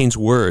 It contains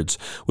words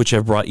which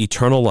have brought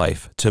eternal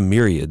life to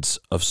myriads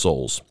of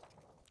souls.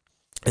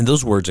 And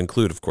those words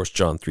include, of course,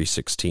 John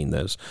 3:16,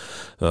 those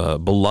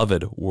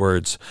beloved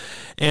words.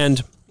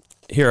 And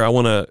here, I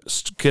want to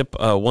skip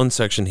one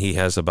section he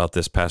has about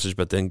this passage,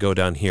 but then go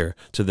down here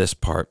to this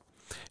part.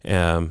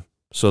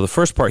 So the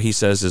first part he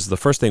says is the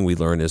first thing we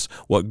learn is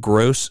what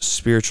gross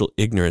spiritual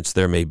ignorance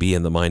there may be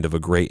in the mind of a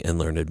great and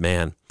learned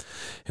man.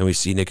 And we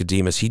see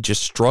Nicodemus, he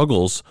just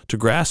struggles to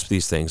grasp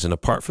these things. And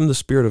apart from the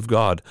Spirit of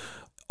God,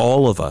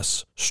 all of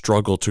us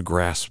struggle to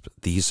grasp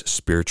these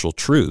spiritual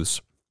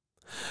truths.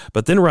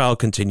 But then Ryle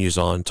continues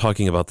on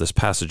talking about this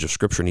passage of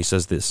Scripture, and he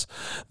says this: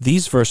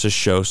 these verses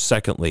show,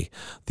 secondly,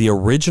 the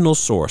original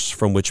source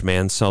from which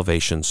man's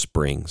salvation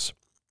springs.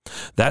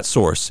 That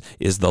source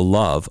is the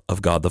love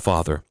of God the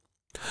Father.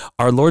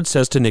 Our Lord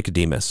says to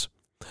Nicodemus,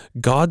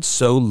 God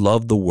so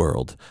loved the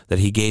world that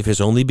he gave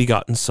his only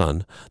begotten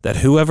Son, that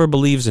whoever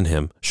believes in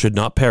him should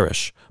not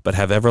perish, but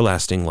have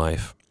everlasting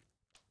life.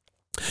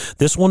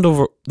 This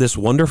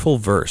wonderful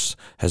verse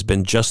has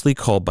been justly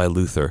called by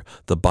Luther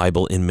the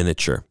Bible in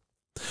miniature.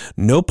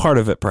 No part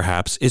of it,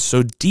 perhaps, is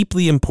so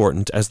deeply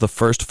important as the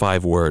first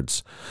 5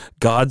 words,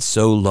 God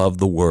so loved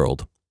the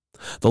world.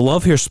 The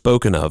love here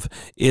spoken of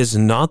is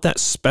not that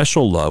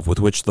special love with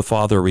which the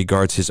Father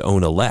regards his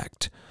own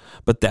elect,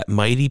 but that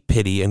mighty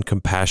pity and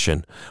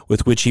compassion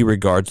with which he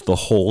regards the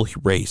whole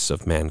race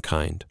of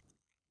mankind.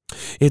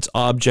 Its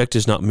object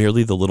is not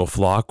merely the little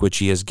flock which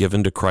he has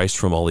given to Christ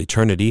from all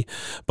eternity,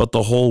 but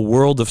the whole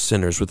world of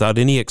sinners without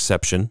any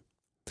exception.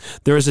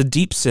 There is a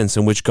deep sense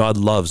in which God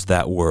loves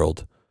that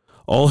world.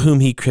 All whom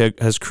he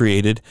has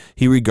created,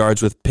 he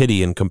regards with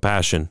pity and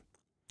compassion.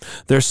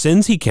 Their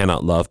sins he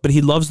cannot love, but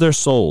he loves their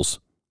souls.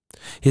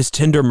 His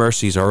tender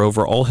mercies are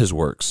over all his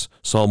works.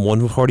 Psalm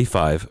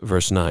 145,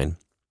 verse 9.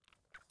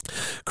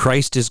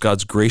 Christ is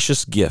God's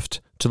gracious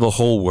gift to the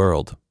whole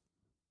world.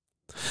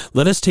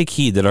 Let us take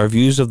heed that our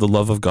views of the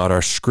love of God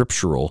are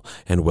scriptural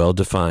and well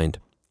defined.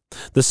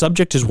 The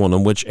subject is one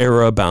on which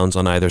error abounds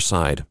on either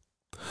side.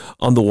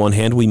 On the one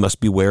hand, we must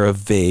beware of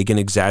vague and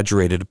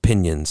exaggerated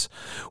opinions.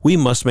 We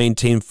must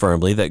maintain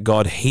firmly that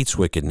God hates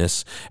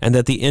wickedness and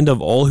that the end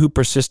of all who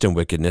persist in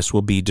wickedness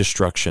will be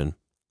destruction.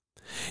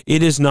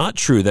 It is not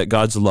true that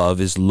God's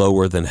love is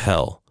lower than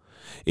hell.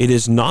 It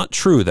is not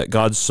true that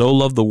God so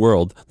loved the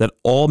world that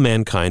all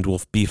mankind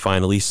will be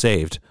finally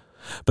saved,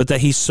 but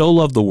that he so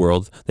loved the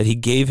world that he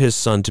gave his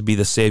Son to be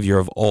the Savior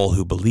of all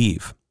who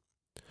believe.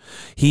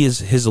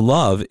 His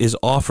love is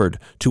offered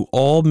to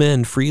all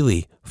men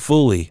freely,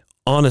 fully,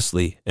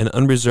 honestly, and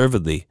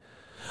unreservedly,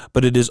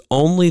 but it is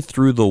only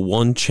through the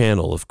one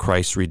channel of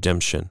Christ's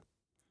redemption.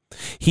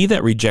 He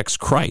that rejects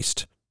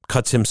Christ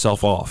cuts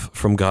himself off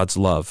from God's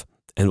love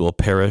and will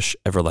perish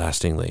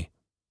everlastingly.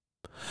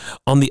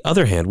 On the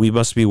other hand, we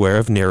must beware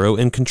of narrow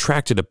and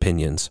contracted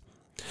opinions.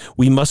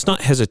 We must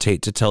not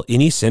hesitate to tell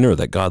any sinner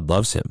that God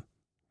loves him.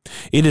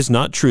 It is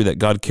not true that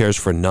God cares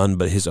for none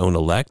but his own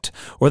elect,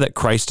 or that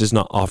Christ is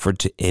not offered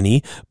to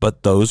any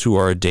but those who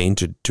are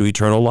ordained to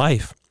eternal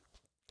life.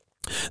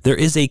 There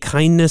is a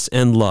kindness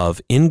and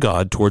love in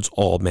God towards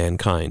all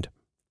mankind.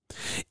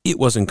 It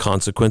was in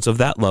consequence of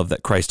that love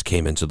that Christ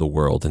came into the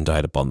world and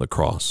died upon the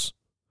cross.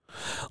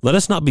 Let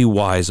us not be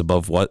wise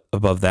above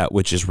that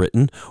which is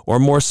written, or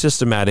more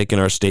systematic in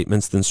our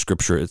statements than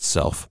Scripture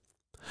itself.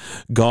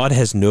 God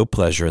has no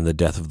pleasure in the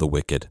death of the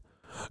wicked.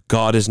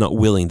 God is not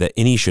willing that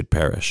any should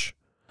perish.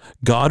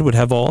 God would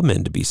have all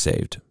men to be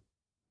saved.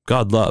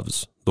 God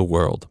loves the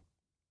world.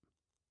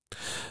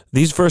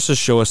 These verses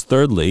show us,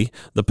 thirdly,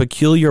 the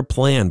peculiar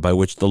plan by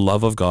which the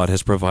love of God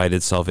has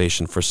provided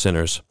salvation for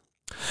sinners.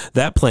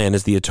 That plan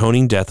is the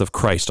atoning death of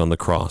Christ on the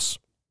cross.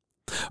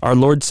 Our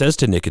Lord says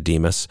to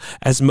Nicodemus,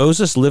 as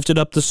Moses lifted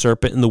up the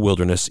serpent in the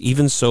wilderness,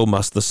 even so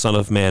must the Son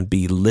of Man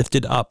be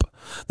lifted up,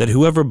 that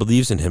whoever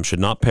believes in him should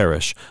not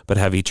perish, but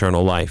have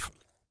eternal life.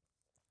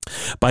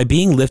 By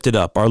being lifted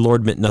up, our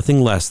Lord meant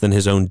nothing less than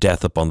his own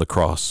death upon the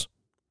cross.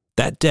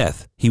 That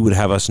death, he would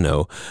have us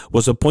know,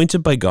 was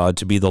appointed by God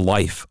to be the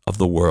life of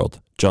the world,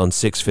 John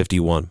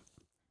 6:51.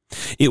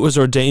 It was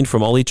ordained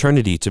from all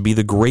eternity to be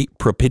the great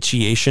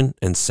propitiation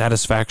and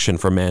satisfaction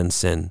for man's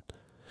sin.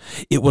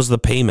 It was the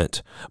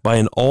payment, by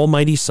an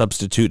almighty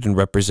substitute and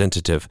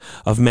representative,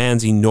 of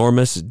man's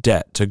enormous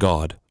debt to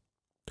God.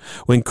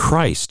 When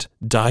Christ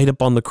died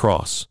upon the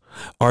cross,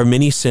 our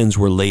many sins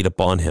were laid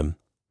upon him.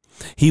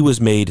 He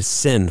was made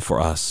sin for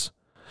us.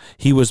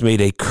 He was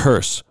made a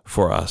curse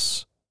for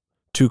us.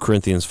 2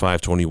 Corinthians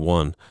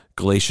 5:21,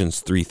 Galatians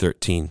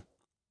 3:13.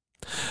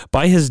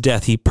 By his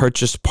death he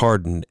purchased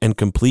pardon and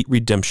complete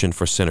redemption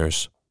for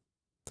sinners.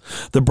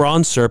 The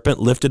bronze serpent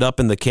lifted up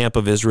in the camp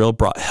of Israel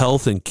brought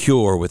health and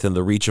cure within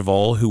the reach of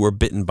all who were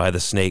bitten by the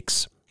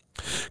snakes.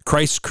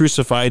 Christ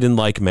crucified in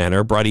like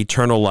manner brought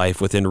eternal life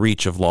within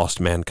reach of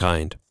lost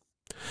mankind.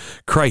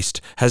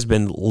 Christ has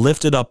been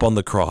lifted up on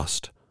the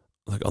cross,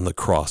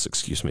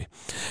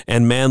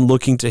 and man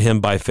looking to him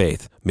by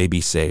faith may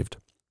be saved.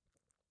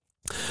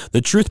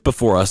 The truth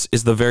before us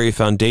is the very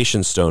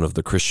foundation stone of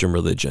the Christian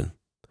religion.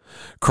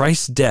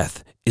 Christ's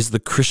death is the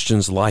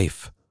Christian's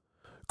life.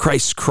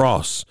 Christ's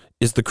cross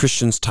is the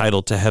Christian's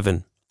title to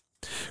heaven.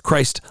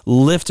 Christ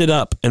lifted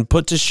up and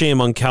put to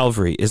shame on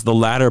Calvary is the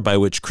ladder by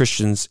which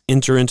Christians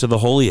enter into the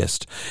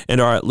holiest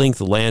and are at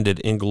length landed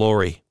in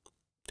glory.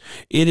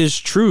 It is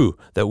true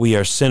that we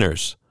are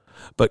sinners,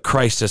 but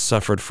Christ has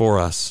suffered for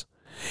us.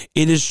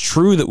 It is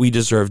true that we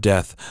deserve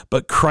death,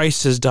 but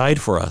Christ has died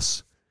for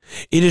us.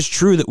 It is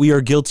true that we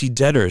are guilty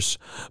debtors,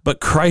 but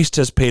Christ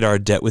has paid our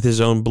debt with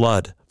his own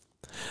blood.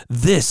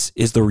 This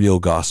is the real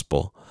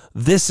gospel.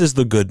 This is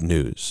the good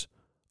news.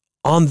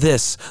 On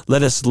this,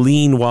 let us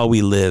lean while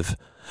we live.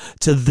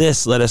 To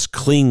this, let us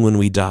cling when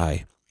we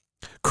die.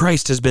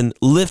 Christ has been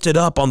lifted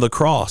up on the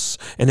cross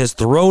and has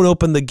thrown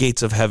open the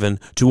gates of heaven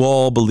to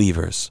all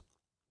believers.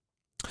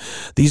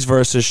 These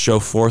verses show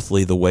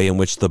fourthly the way in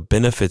which the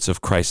benefits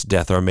of Christ's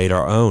death are made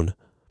our own.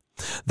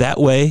 That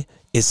way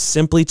is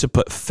simply to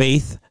put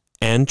faith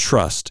and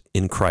trust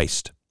in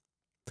Christ.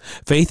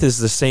 Faith is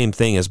the same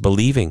thing as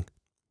believing.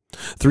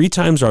 3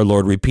 times our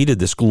Lord repeated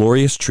this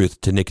glorious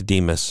truth to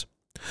Nicodemus.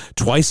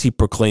 Twice he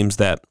proclaims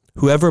that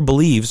whoever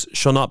believes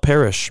shall not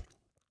perish.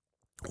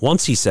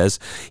 Once he says,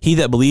 he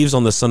that believes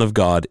on the Son of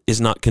God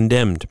is not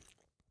condemned.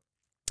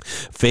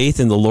 Faith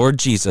in the Lord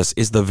Jesus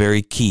is the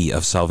very key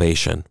of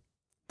salvation.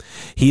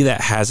 He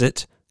that has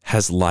it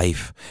has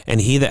life,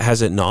 and he that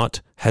has it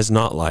not has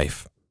not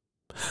life.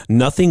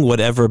 Nothing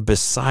whatever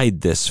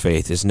beside this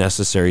faith is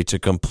necessary to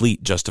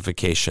complete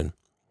justification,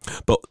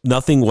 but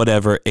nothing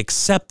whatever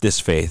except this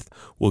faith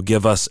will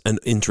give us an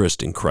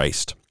interest in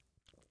Christ.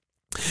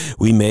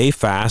 We may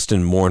fast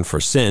and mourn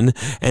for sin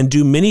and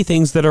do many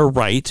things that are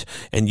right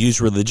and use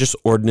religious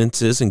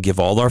ordinances and give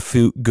all our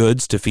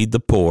goods to feed the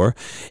poor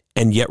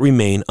and yet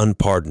remain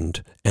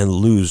unpardoned and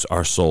lose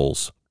our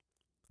souls.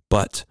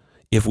 But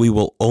if we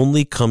will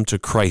only come to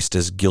Christ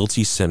as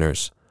guilty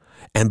sinners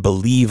and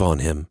believe on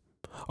him,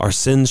 our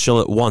sins shall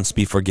at once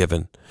be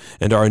forgiven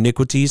and our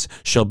iniquities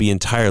shall be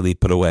entirely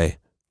put away.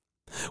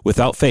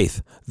 Without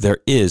faith, there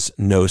is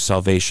no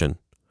salvation,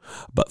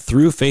 but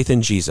through faith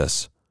in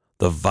Jesus,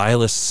 the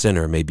vilest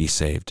sinner may be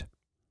saved.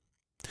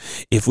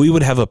 If we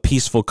would have a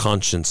peaceful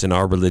conscience in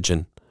our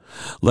religion,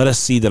 let us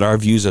see that our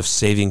views of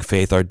saving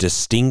faith are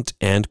distinct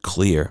and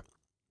clear.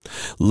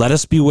 Let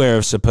us beware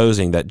of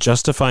supposing that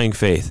justifying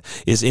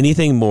faith is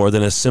anything more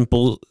than a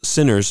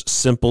sinner's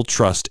simple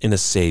trust in a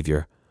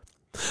Savior,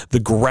 the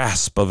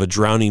grasp of a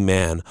drowning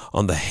man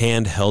on the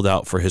hand held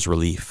out for his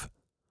relief.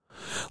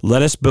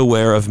 Let us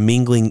beware of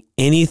mingling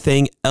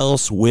anything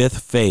else with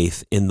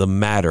faith in the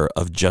matter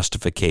of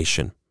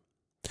justification.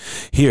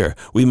 Here,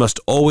 we must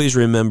always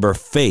remember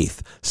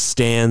faith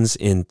stands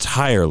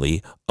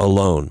entirely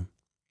alone.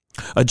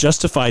 A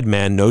justified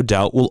man, no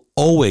doubt, will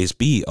always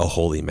be a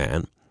holy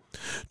man.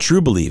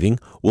 True believing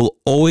will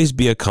always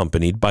be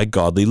accompanied by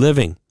godly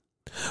living.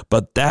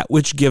 But that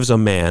which gives a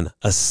man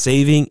a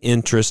saving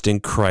interest in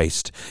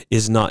Christ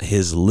is not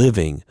his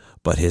living,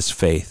 but his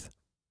faith.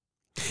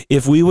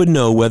 If we would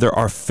know whether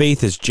our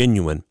faith is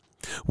genuine,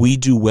 we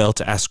do well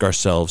to ask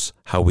ourselves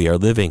how we are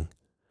living.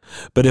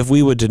 But if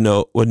we would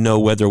know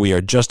whether we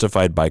are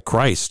justified by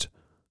Christ,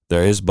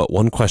 there is but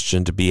one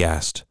question to be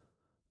asked.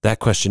 That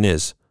question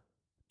is,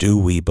 do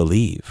we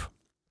believe?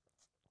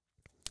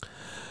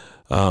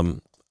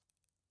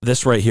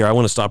 This right here, I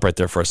want to stop right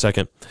there for a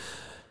second.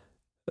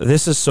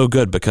 This is so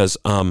good because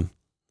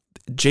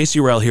J.C.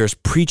 Ryle here is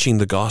preaching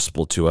the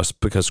gospel to us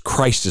because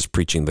Christ is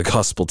preaching the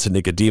gospel to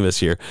Nicodemus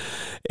here,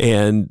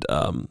 and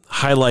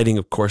highlighting,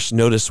 of course,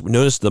 notice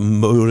the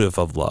motive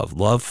of love.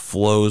 Love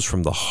flows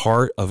from the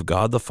heart of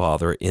God the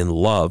Father in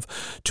love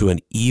to an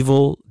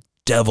evil,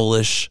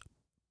 devilish,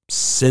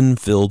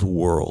 sin-filled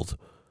world,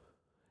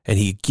 and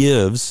he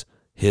gives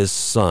his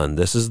Son.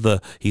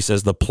 He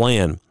says the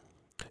plan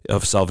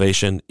of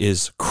salvation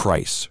is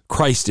Christ.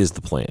 Christ is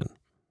the plan.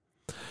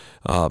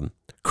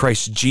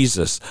 Christ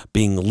Jesus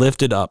being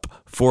lifted up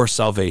for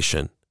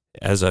salvation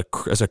as a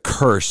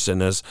curse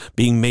and as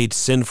being made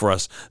sin for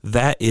us,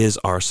 that is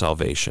our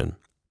salvation.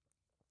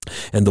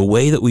 And the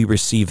way that we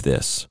receive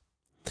this,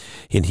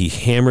 and he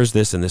hammers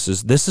this, and this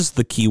is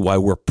the key why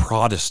we're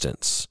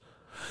Protestants.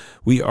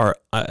 We are,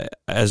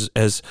 as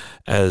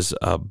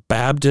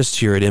Baptists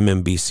here at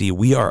MMBC,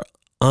 we are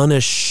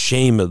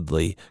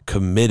unashamedly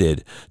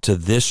committed to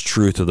this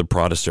truth of the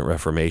Protestant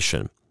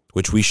Reformation,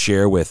 which we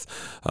share with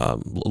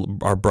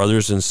our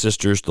brothers and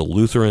sisters, the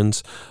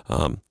Lutherans,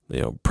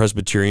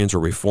 Presbyterians or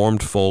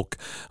Reformed folk,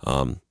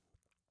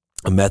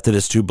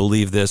 Methodists who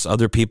believe this,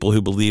 other people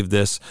who believe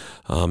this,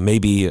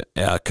 maybe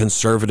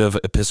conservative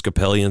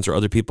Episcopalians or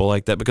other people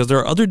like that, because there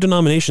are other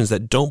denominations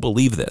that don't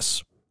believe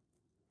this.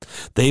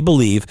 They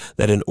believe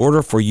that in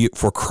order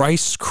for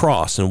Christ's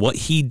cross and what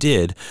he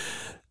did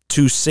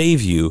to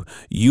save you,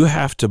 you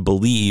have to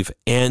believe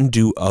and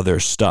do other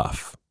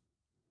stuff.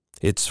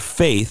 It's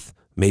faith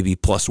maybe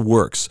plus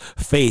works,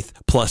 faith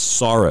plus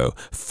sorrow,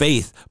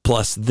 faith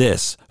plus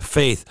this,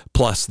 faith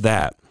plus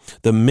that.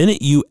 The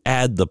minute you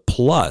add the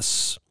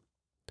plus,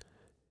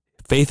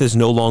 faith is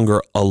no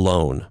longer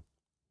alone.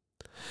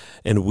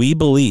 And we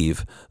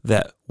believe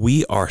that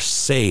we are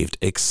saved,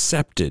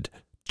 accepted,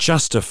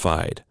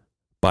 justified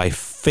by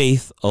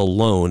faith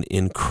alone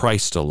in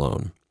Christ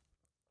alone.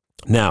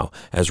 Now,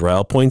 as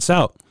Rael points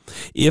out,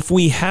 if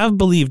we have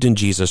believed in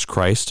Jesus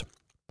Christ,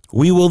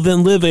 we will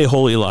then live a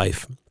holy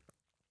life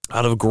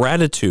out of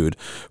gratitude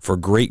for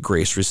great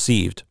grace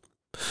received.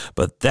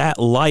 But that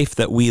life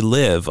that we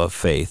live of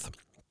faith,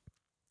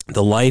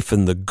 the life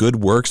and the good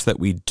works that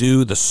we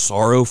do, the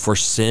sorrow for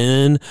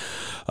sin,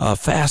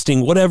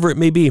 fasting, whatever it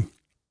may be,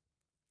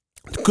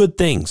 good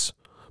things,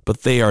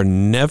 but they are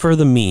never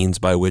the means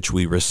by which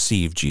we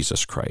receive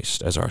Jesus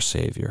Christ as our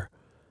Savior.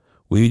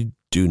 We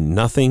do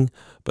nothing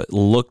but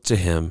look to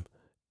him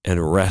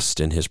and rest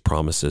in his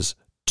promises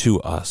to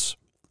us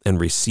and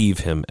receive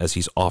him as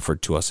he's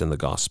offered to us in the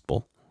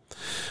gospel.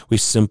 We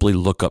simply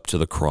look up to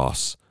the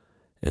cross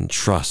and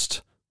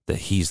trust that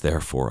he's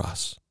there for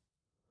us.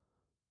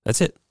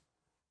 That's it.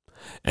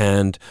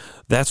 And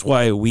that's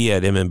why we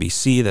at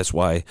MMBC, that's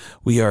why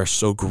we are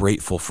so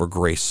grateful for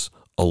grace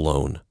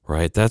alone,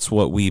 right? That's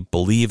what we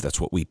believe.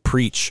 That's what we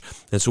preach.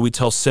 And so we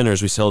tell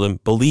sinners, we tell them,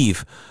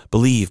 believe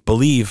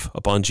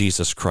upon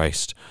Jesus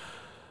Christ.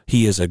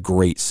 He is a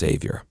great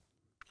Savior.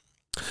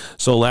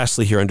 So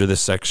lastly here under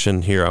this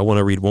section here, I want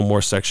to read one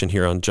more section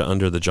here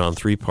under the John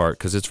 3 part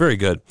because it's very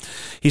good.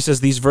 He says,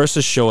 these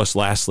verses show us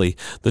lastly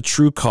the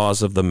true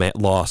cause of the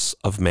loss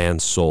of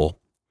man's soul.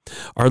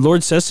 Our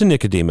Lord says to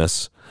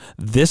Nicodemus,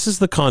 this is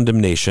the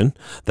condemnation,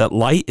 that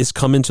light is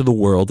come into the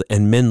world,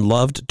 and men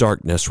loved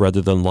darkness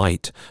rather than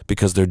light,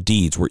 because their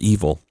deeds were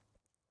evil.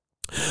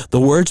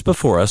 The words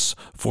before us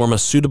form a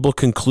suitable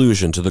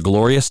conclusion to the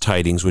glorious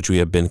tidings which we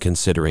have been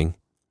considering.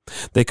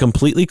 They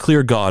completely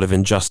clear God of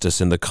injustice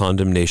in the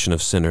condemnation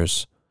of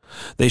sinners.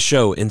 They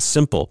show in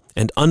simple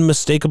and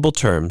unmistakable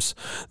terms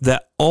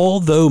that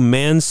although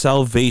man's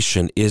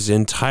salvation is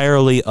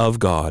entirely of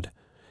God,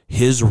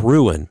 his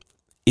ruin,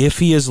 if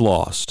he is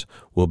lost,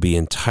 will be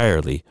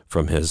entirely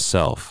from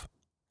himself.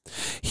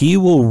 He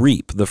will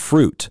reap the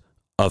fruit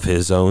of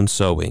his own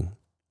sowing.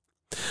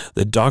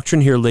 The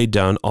doctrine here laid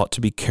down ought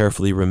to be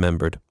carefully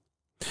remembered.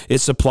 It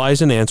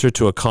supplies an answer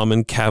to a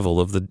common cavil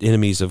of the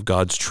enemies of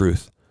God's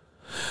truth.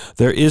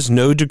 There is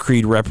no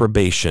decreed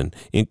reprobation,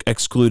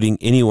 excluding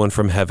anyone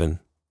from heaven.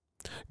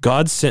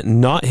 God sent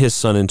not his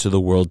Son into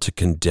the world to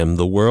condemn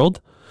the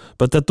world,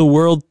 but that the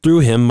world through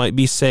him might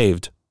be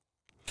saved.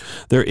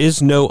 There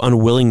is no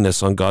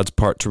unwillingness on God's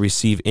part to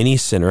receive any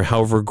sinner,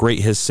 however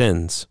great his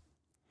sins.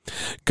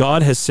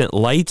 God has sent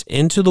light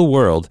into the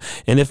world,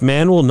 and if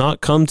man will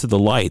not come to the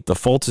light, the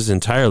fault is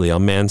entirely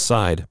on man's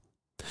side.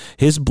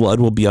 His blood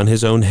will be on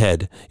his own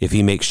head if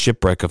he makes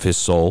shipwreck of his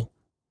soul.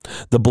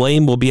 The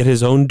blame will be at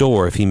his own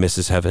door if he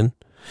misses heaven.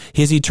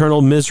 His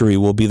eternal misery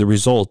will be the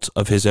result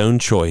of his own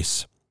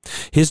choice.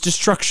 His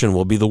destruction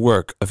will be the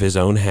work of his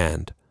own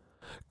hand.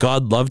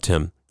 God loved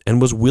him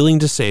and was willing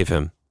to save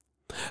him.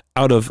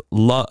 Out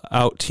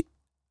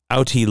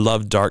he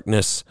loved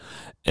darkness,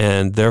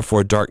 and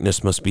therefore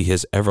darkness must be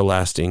his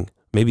everlasting.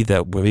 Maybe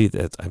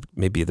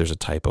there's a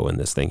typo in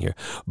this thing here.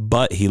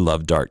 But he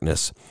loved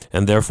darkness,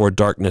 and therefore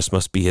darkness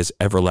must be his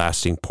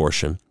everlasting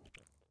portion.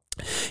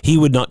 He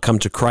would not come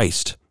to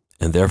Christ,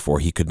 and therefore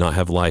he could not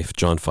have life.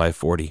 John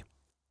 5:40.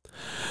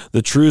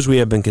 The truths we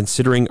have been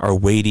considering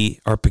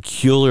are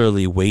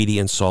peculiarly weighty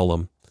and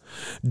solemn.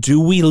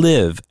 Do we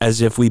live as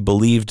if we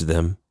believed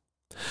them?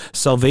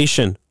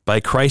 Salvation by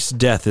Christ's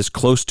death is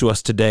close to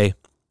us today.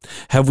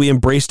 Have we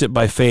embraced it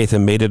by faith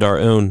and made it our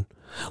own?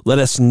 Let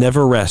us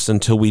never rest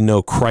until we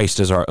know Christ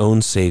as our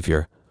own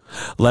Savior.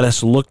 Let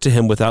us look to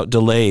him without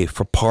delay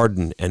for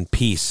pardon and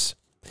peace,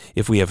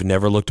 if we have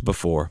never looked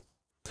before.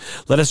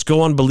 Let us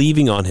go on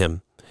believing on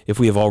him, if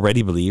we have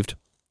already believed.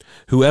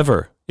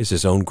 Whoever is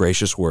his own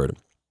gracious word,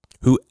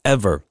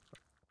 whoever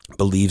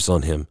believes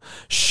on him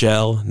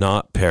shall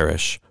not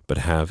perish, but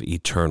have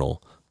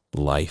eternal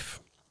life.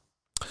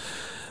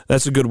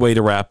 That's a good way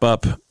to wrap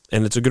up,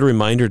 and it's a good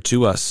reminder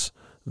to us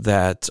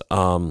that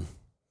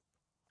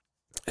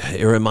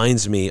it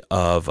reminds me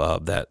of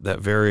that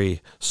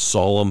very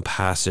solemn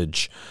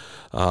passage.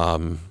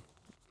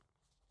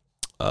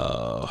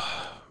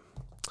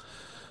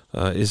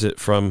 Is it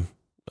from?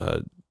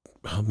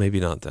 Maybe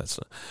not. That's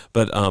not.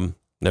 But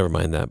never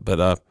mind that.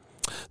 But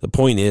the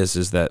point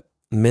is that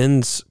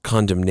men's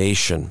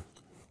condemnation,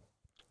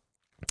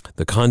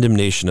 the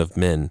condemnation of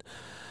men.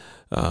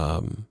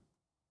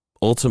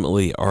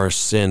 Ultimately, our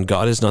sin,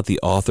 God is not the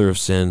author of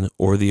sin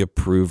or the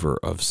approver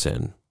of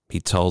sin. He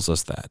tells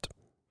us that.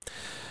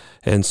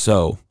 And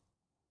so,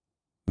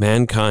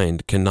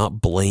 mankind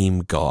cannot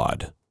blame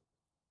God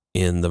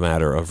in the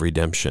matter of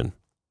redemption.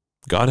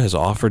 God has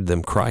offered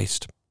them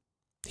Christ.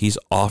 He's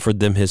offered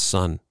them his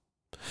Son.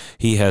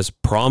 He has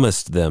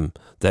promised them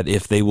that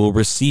if they will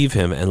receive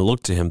him and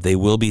look to him, they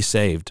will be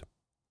saved.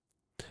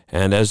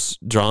 And as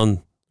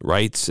John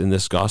writes in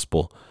this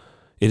gospel,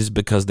 it is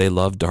because they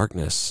love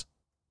darkness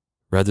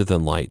rather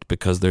than light,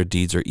 because their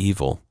deeds are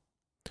evil.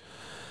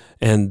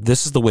 And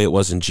this is the way it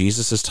was in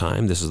Jesus'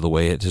 time. This is the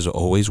way it has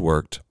always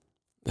worked.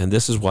 And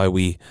this is why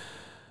we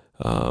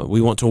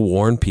want to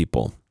warn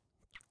people.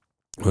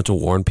 We want to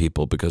warn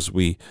people because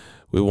we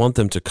want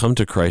them to come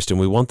to Christ, and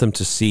we want them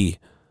to see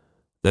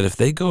that if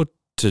they go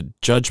to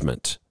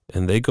judgment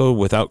and they go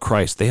without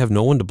Christ, they have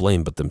no one to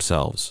blame but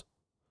themselves.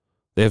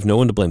 They have no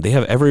one to blame. They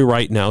have every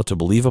right now to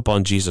believe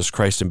upon Jesus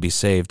Christ and be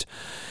saved.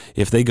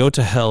 If they go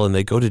to hell and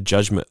they go to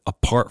judgment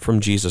apart from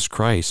Jesus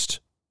Christ,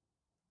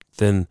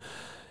 then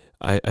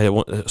I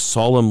want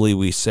solemnly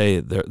we say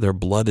their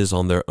blood is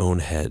on their own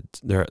head.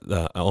 Their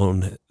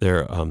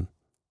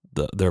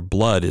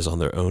blood is on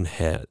their own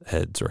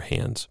heads or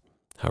hands,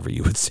 however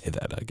you would say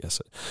that, I guess.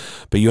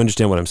 But you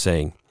understand what I'm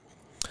saying.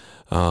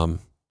 And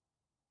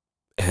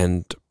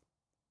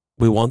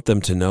we want them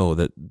to know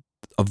that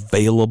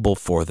available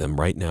for them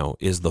right now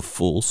is the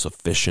full,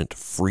 sufficient,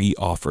 free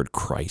offered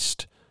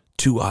Christ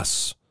to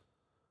us.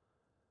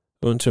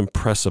 I want to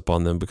impress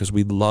upon them because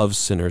we love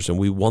sinners and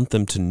we want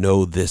them to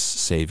know this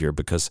Savior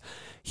because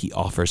he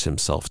offers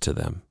himself to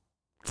them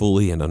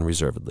fully and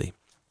unreservedly.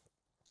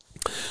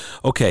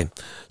 Okay,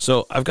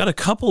 so I've got a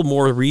couple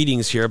more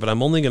readings here, but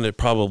I'm only going to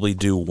probably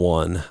do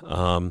one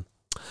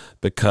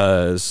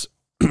because,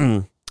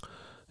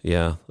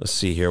 yeah, let's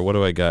see here. What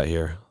do I got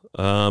here?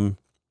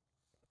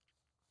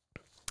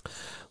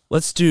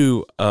 Let's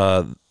do,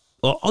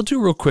 I'll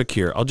do real quick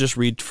here. I'll just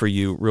read for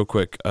you real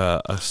quick,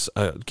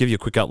 give you a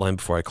quick outline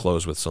before I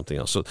close with something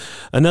else. So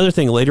another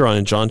thing later on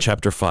in John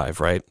chapter 5,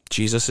 right?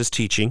 Jesus is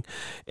teaching,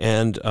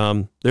 and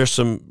there's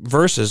some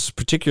verses,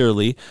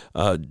 particularly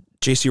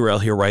J.C. Ryle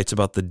here writes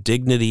about the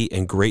dignity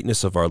and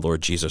greatness of our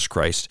Lord Jesus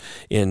Christ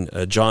in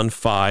John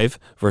 5,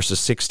 verses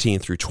 16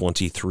 through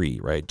 23,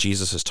 right?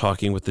 Jesus is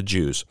talking with the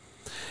Jews,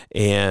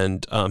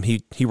 and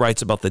he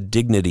writes about the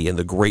dignity and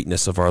the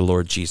greatness of our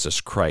Lord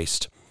Jesus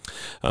Christ.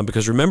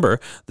 Because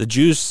remember, the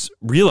Jews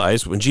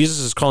realized when Jesus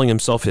is calling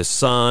himself his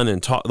son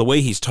and the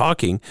way he's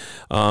talking,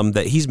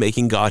 that he's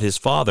making God his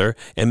father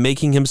and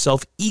making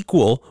himself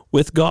equal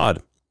with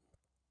God.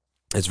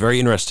 It's very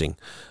interesting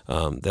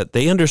that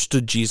they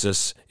understood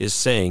Jesus is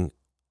saying,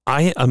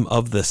 I am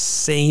of the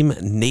same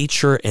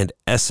nature and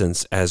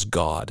essence as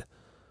God.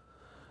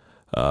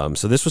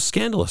 So this was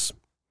scandalous.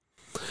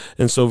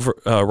 And so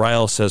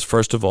Ryle says,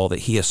 first of all, that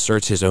he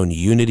asserts his own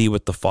unity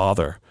with the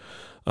Father.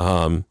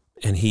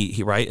 And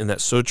he right, and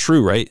that's so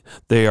true, right?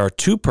 They are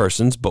two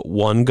persons, but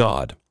one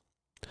God.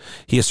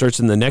 He asserts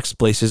in the next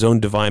place his own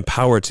divine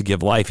power to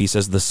give life. He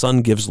says the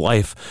Son gives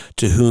life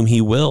to whom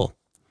he will.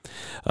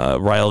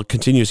 Ryle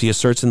continues, he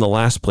asserts in the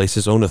last place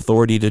his own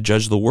authority to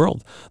judge the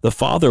world. The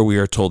Father, we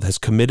are told, has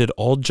committed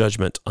all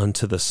judgment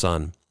unto the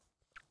Son.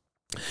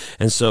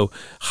 And so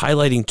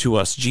highlighting to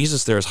us,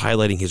 Jesus there is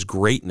highlighting his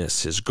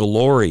greatness, his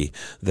glory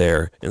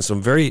there, and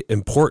some very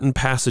important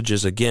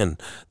passages, again,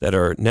 that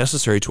are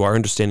necessary to our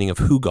understanding of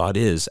who God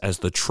is as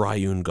the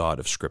triune God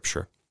of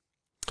Scripture.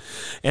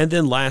 And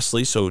then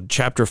lastly, so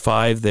chapter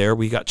 5 there,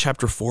 we got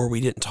chapter 4 we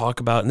didn't talk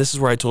about, and this is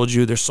where I told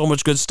you there's so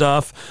much good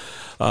stuff.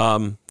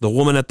 The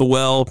woman at the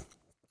well,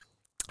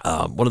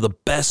 one of the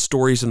best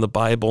stories in the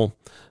Bible.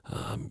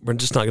 We're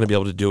just not going to be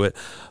able to do it.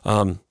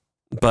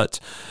 But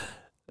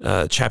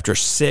chapter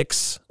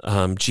 6,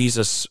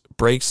 Jesus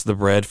breaks the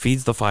bread,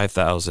 feeds the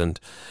 5,000,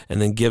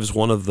 and then gives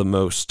one of the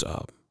most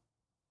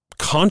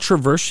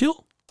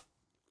controversial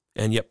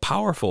and yet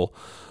powerful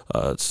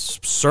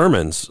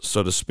sermons,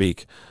 so to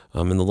speak,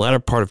 in the latter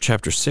part of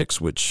chapter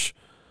 6, which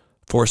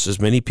forces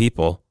many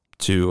people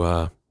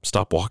to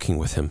stop walking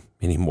with him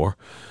anymore.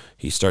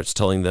 He starts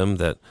telling them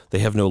that they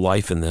have no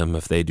life in them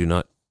if they do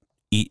not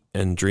eat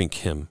and drink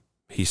him.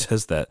 He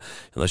says that,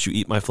 unless you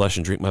eat my flesh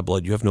and drink my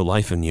blood, you have no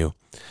life in you.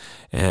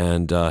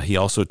 And he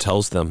also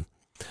tells them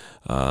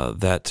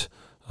that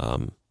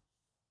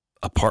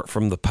apart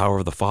from the power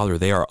of the Father,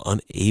 they are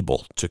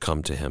unable to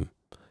come to him.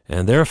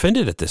 And they're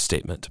offended at this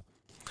statement.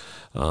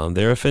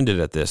 They're offended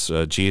at this.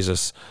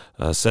 Jesus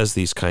says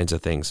these kinds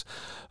of things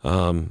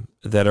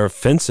that are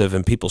offensive,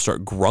 and people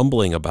start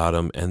grumbling about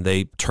him, and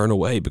they turn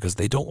away because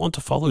they don't want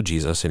to follow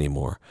Jesus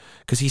anymore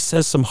because he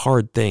says some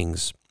hard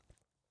things.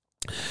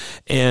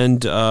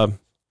 And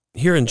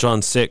here in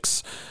John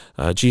 6,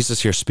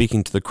 Jesus here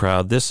speaking to the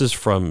crowd. This is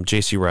from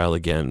J.C. Ryle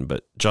again,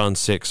 but John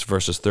 6,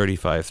 verses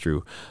 35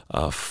 through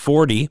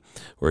 40,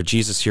 where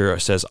Jesus here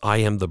says, I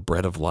am the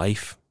bread of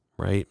life,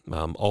 right?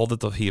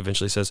 He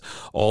eventually says,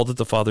 all that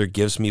the Father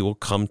gives me will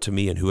come to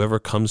me, and whoever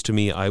comes to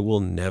me, I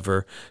will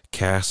never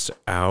cast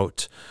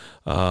out.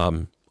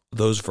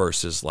 Those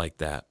verses like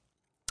that.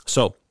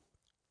 So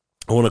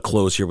I want to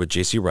close here with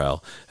J.C.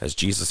 Ryle as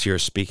Jesus here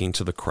is speaking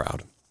to the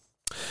crowd.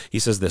 He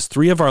says this,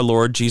 3 of our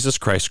Lord Jesus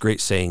Christ's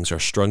great sayings are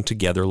strung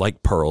together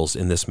like pearls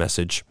in this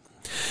message.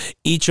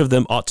 Each of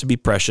them ought to be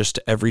precious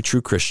to every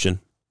true Christian.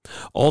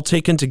 All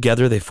taken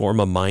together, they form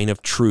a mine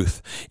of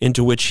truth,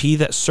 into which he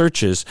that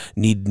searches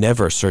need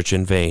never search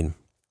in vain.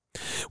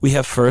 We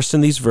have first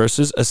in these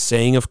verses a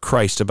saying of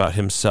Christ about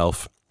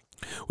himself.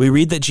 We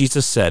read that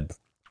Jesus said,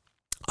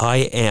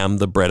 I am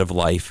the bread of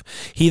life.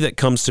 He that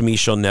comes to me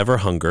shall never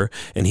hunger,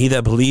 and he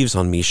that believes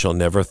on me shall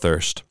never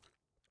thirst.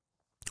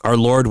 Our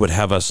Lord would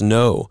have us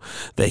know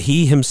that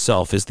he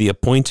himself is the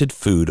appointed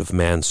food of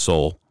man's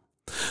soul.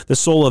 The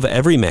soul of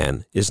every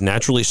man is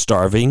naturally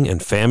starving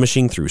and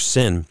famishing through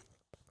sin.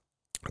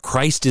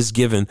 Christ is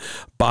given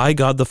by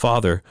God the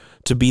Father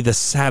to be the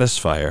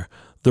satisfier,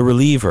 the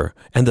reliever,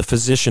 and the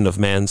physician of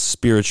man's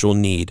spiritual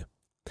need.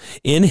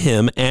 in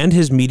him and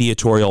his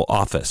mediatorial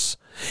office,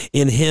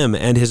 in him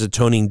and his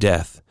atoning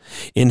death,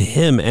 in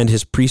him and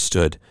his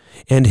priesthood,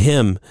 and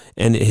him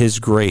and his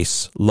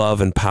grace, love,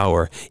 and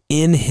power.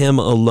 In him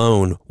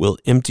alone will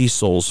empty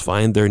souls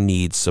find their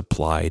needs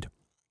supplied.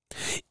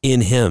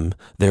 In him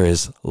there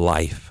is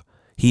life.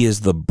 He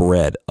is the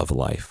bread of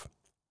life.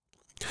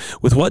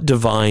 With what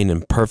divine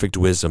and perfect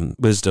wisdom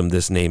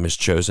this name is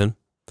chosen.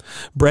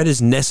 Bread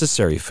is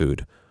necessary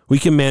food. We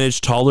can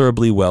manage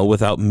tolerably well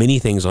without many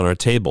things on our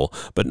table,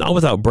 but not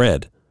without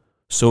bread.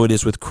 So it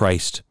is with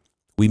Christ.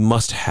 We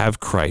must have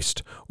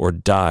Christ or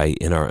die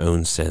in our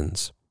own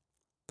sins.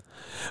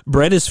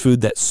 Bread is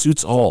food that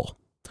suits all.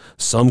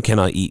 Some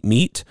cannot eat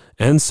meat,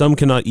 and some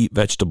cannot eat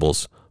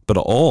vegetables, but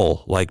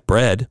all like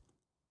bread.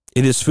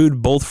 It is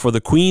food both for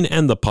the queen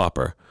and the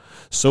pauper.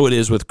 So it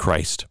is with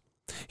Christ.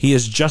 He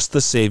is just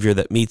the Savior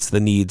that meets the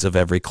needs of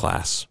every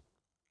class.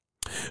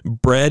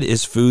 Bread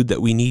is food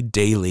that we need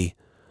daily.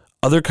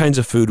 Other kinds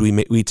of food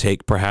we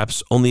take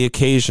perhaps only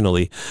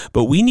occasionally,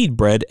 but we need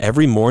bread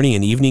every morning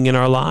and evening in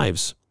our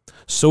lives.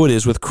 So it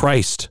is with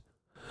Christ.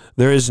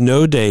 There is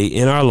no day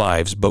in our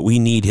lives but we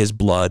need his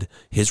blood,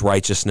 his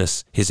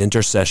righteousness, his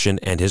intercession,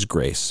 and his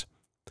grace.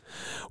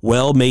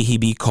 Well may he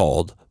be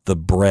called the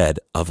bread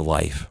of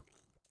life.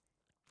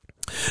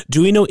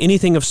 Do we know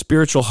anything of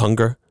spiritual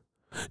hunger?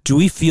 Do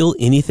we feel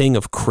anything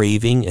of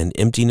craving and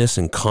emptiness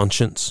in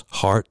conscience,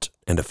 heart,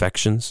 and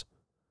affections?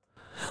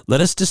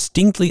 Let us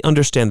distinctly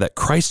understand that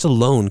Christ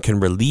alone can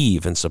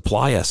relieve and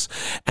supply us,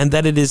 and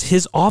that it is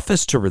his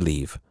office to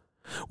relieve.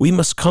 We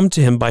must come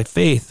to him by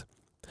faith.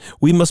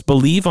 We must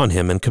believe on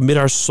him and commit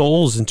our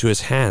souls into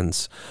his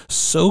hands.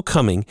 So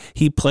coming,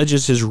 he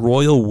pledges his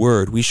royal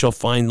word we shall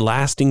find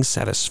lasting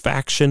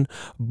satisfaction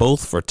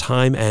both for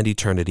time and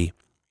eternity.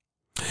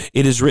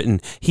 It is written,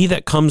 "He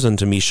that comes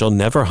unto me shall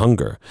never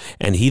hunger,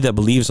 and he that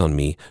believes on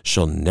me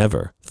shall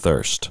never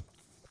thirst."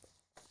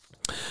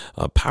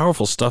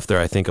 Powerful stuff there,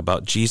 I think,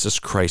 about Jesus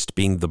Christ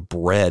being the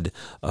bread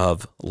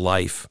of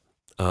life.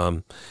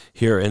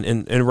 Here,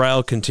 and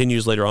Ryle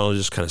continues later on. I'll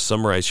just kind of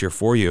summarize here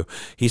for you.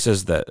 He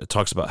says that it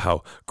talks about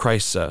how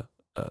Christ,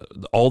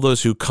 all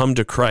those who come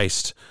to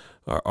Christ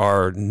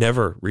are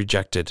never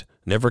rejected,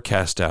 never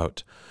cast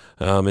out.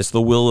 It's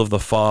the will of the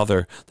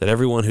Father that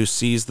everyone who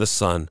sees the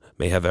Son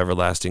may have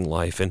everlasting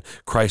life, and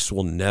Christ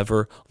will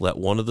never let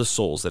one of the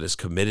souls that is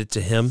committed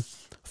to him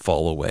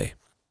fall away.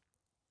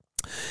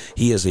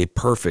 He is a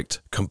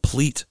perfect,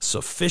 complete,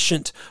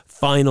 sufficient,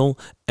 final,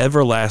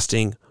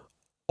 everlasting,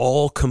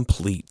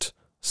 all-complete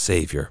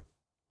Savior.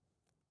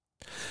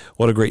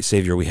 What a great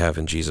Savior we have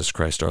in Jesus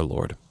Christ our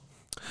Lord.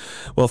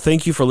 Well,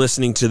 thank you for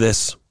listening to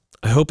this.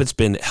 I hope it's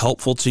been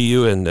helpful to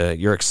you and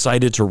you're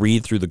excited to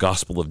read through the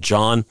Gospel of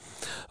John.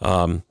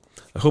 I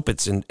hope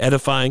it's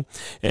edifying,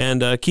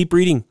 and keep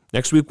reading.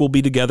 Next week we'll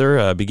be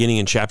together beginning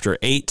in chapter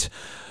 8.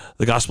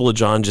 The Gospel of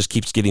John just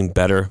keeps getting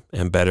better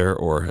and better,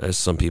 or as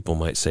some people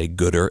might say,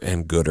 gooder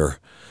and gooder.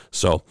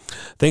 So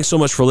thanks so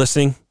much for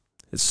listening.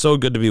 It's so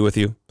good to be with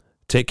you.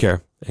 Take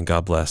care, and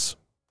God bless.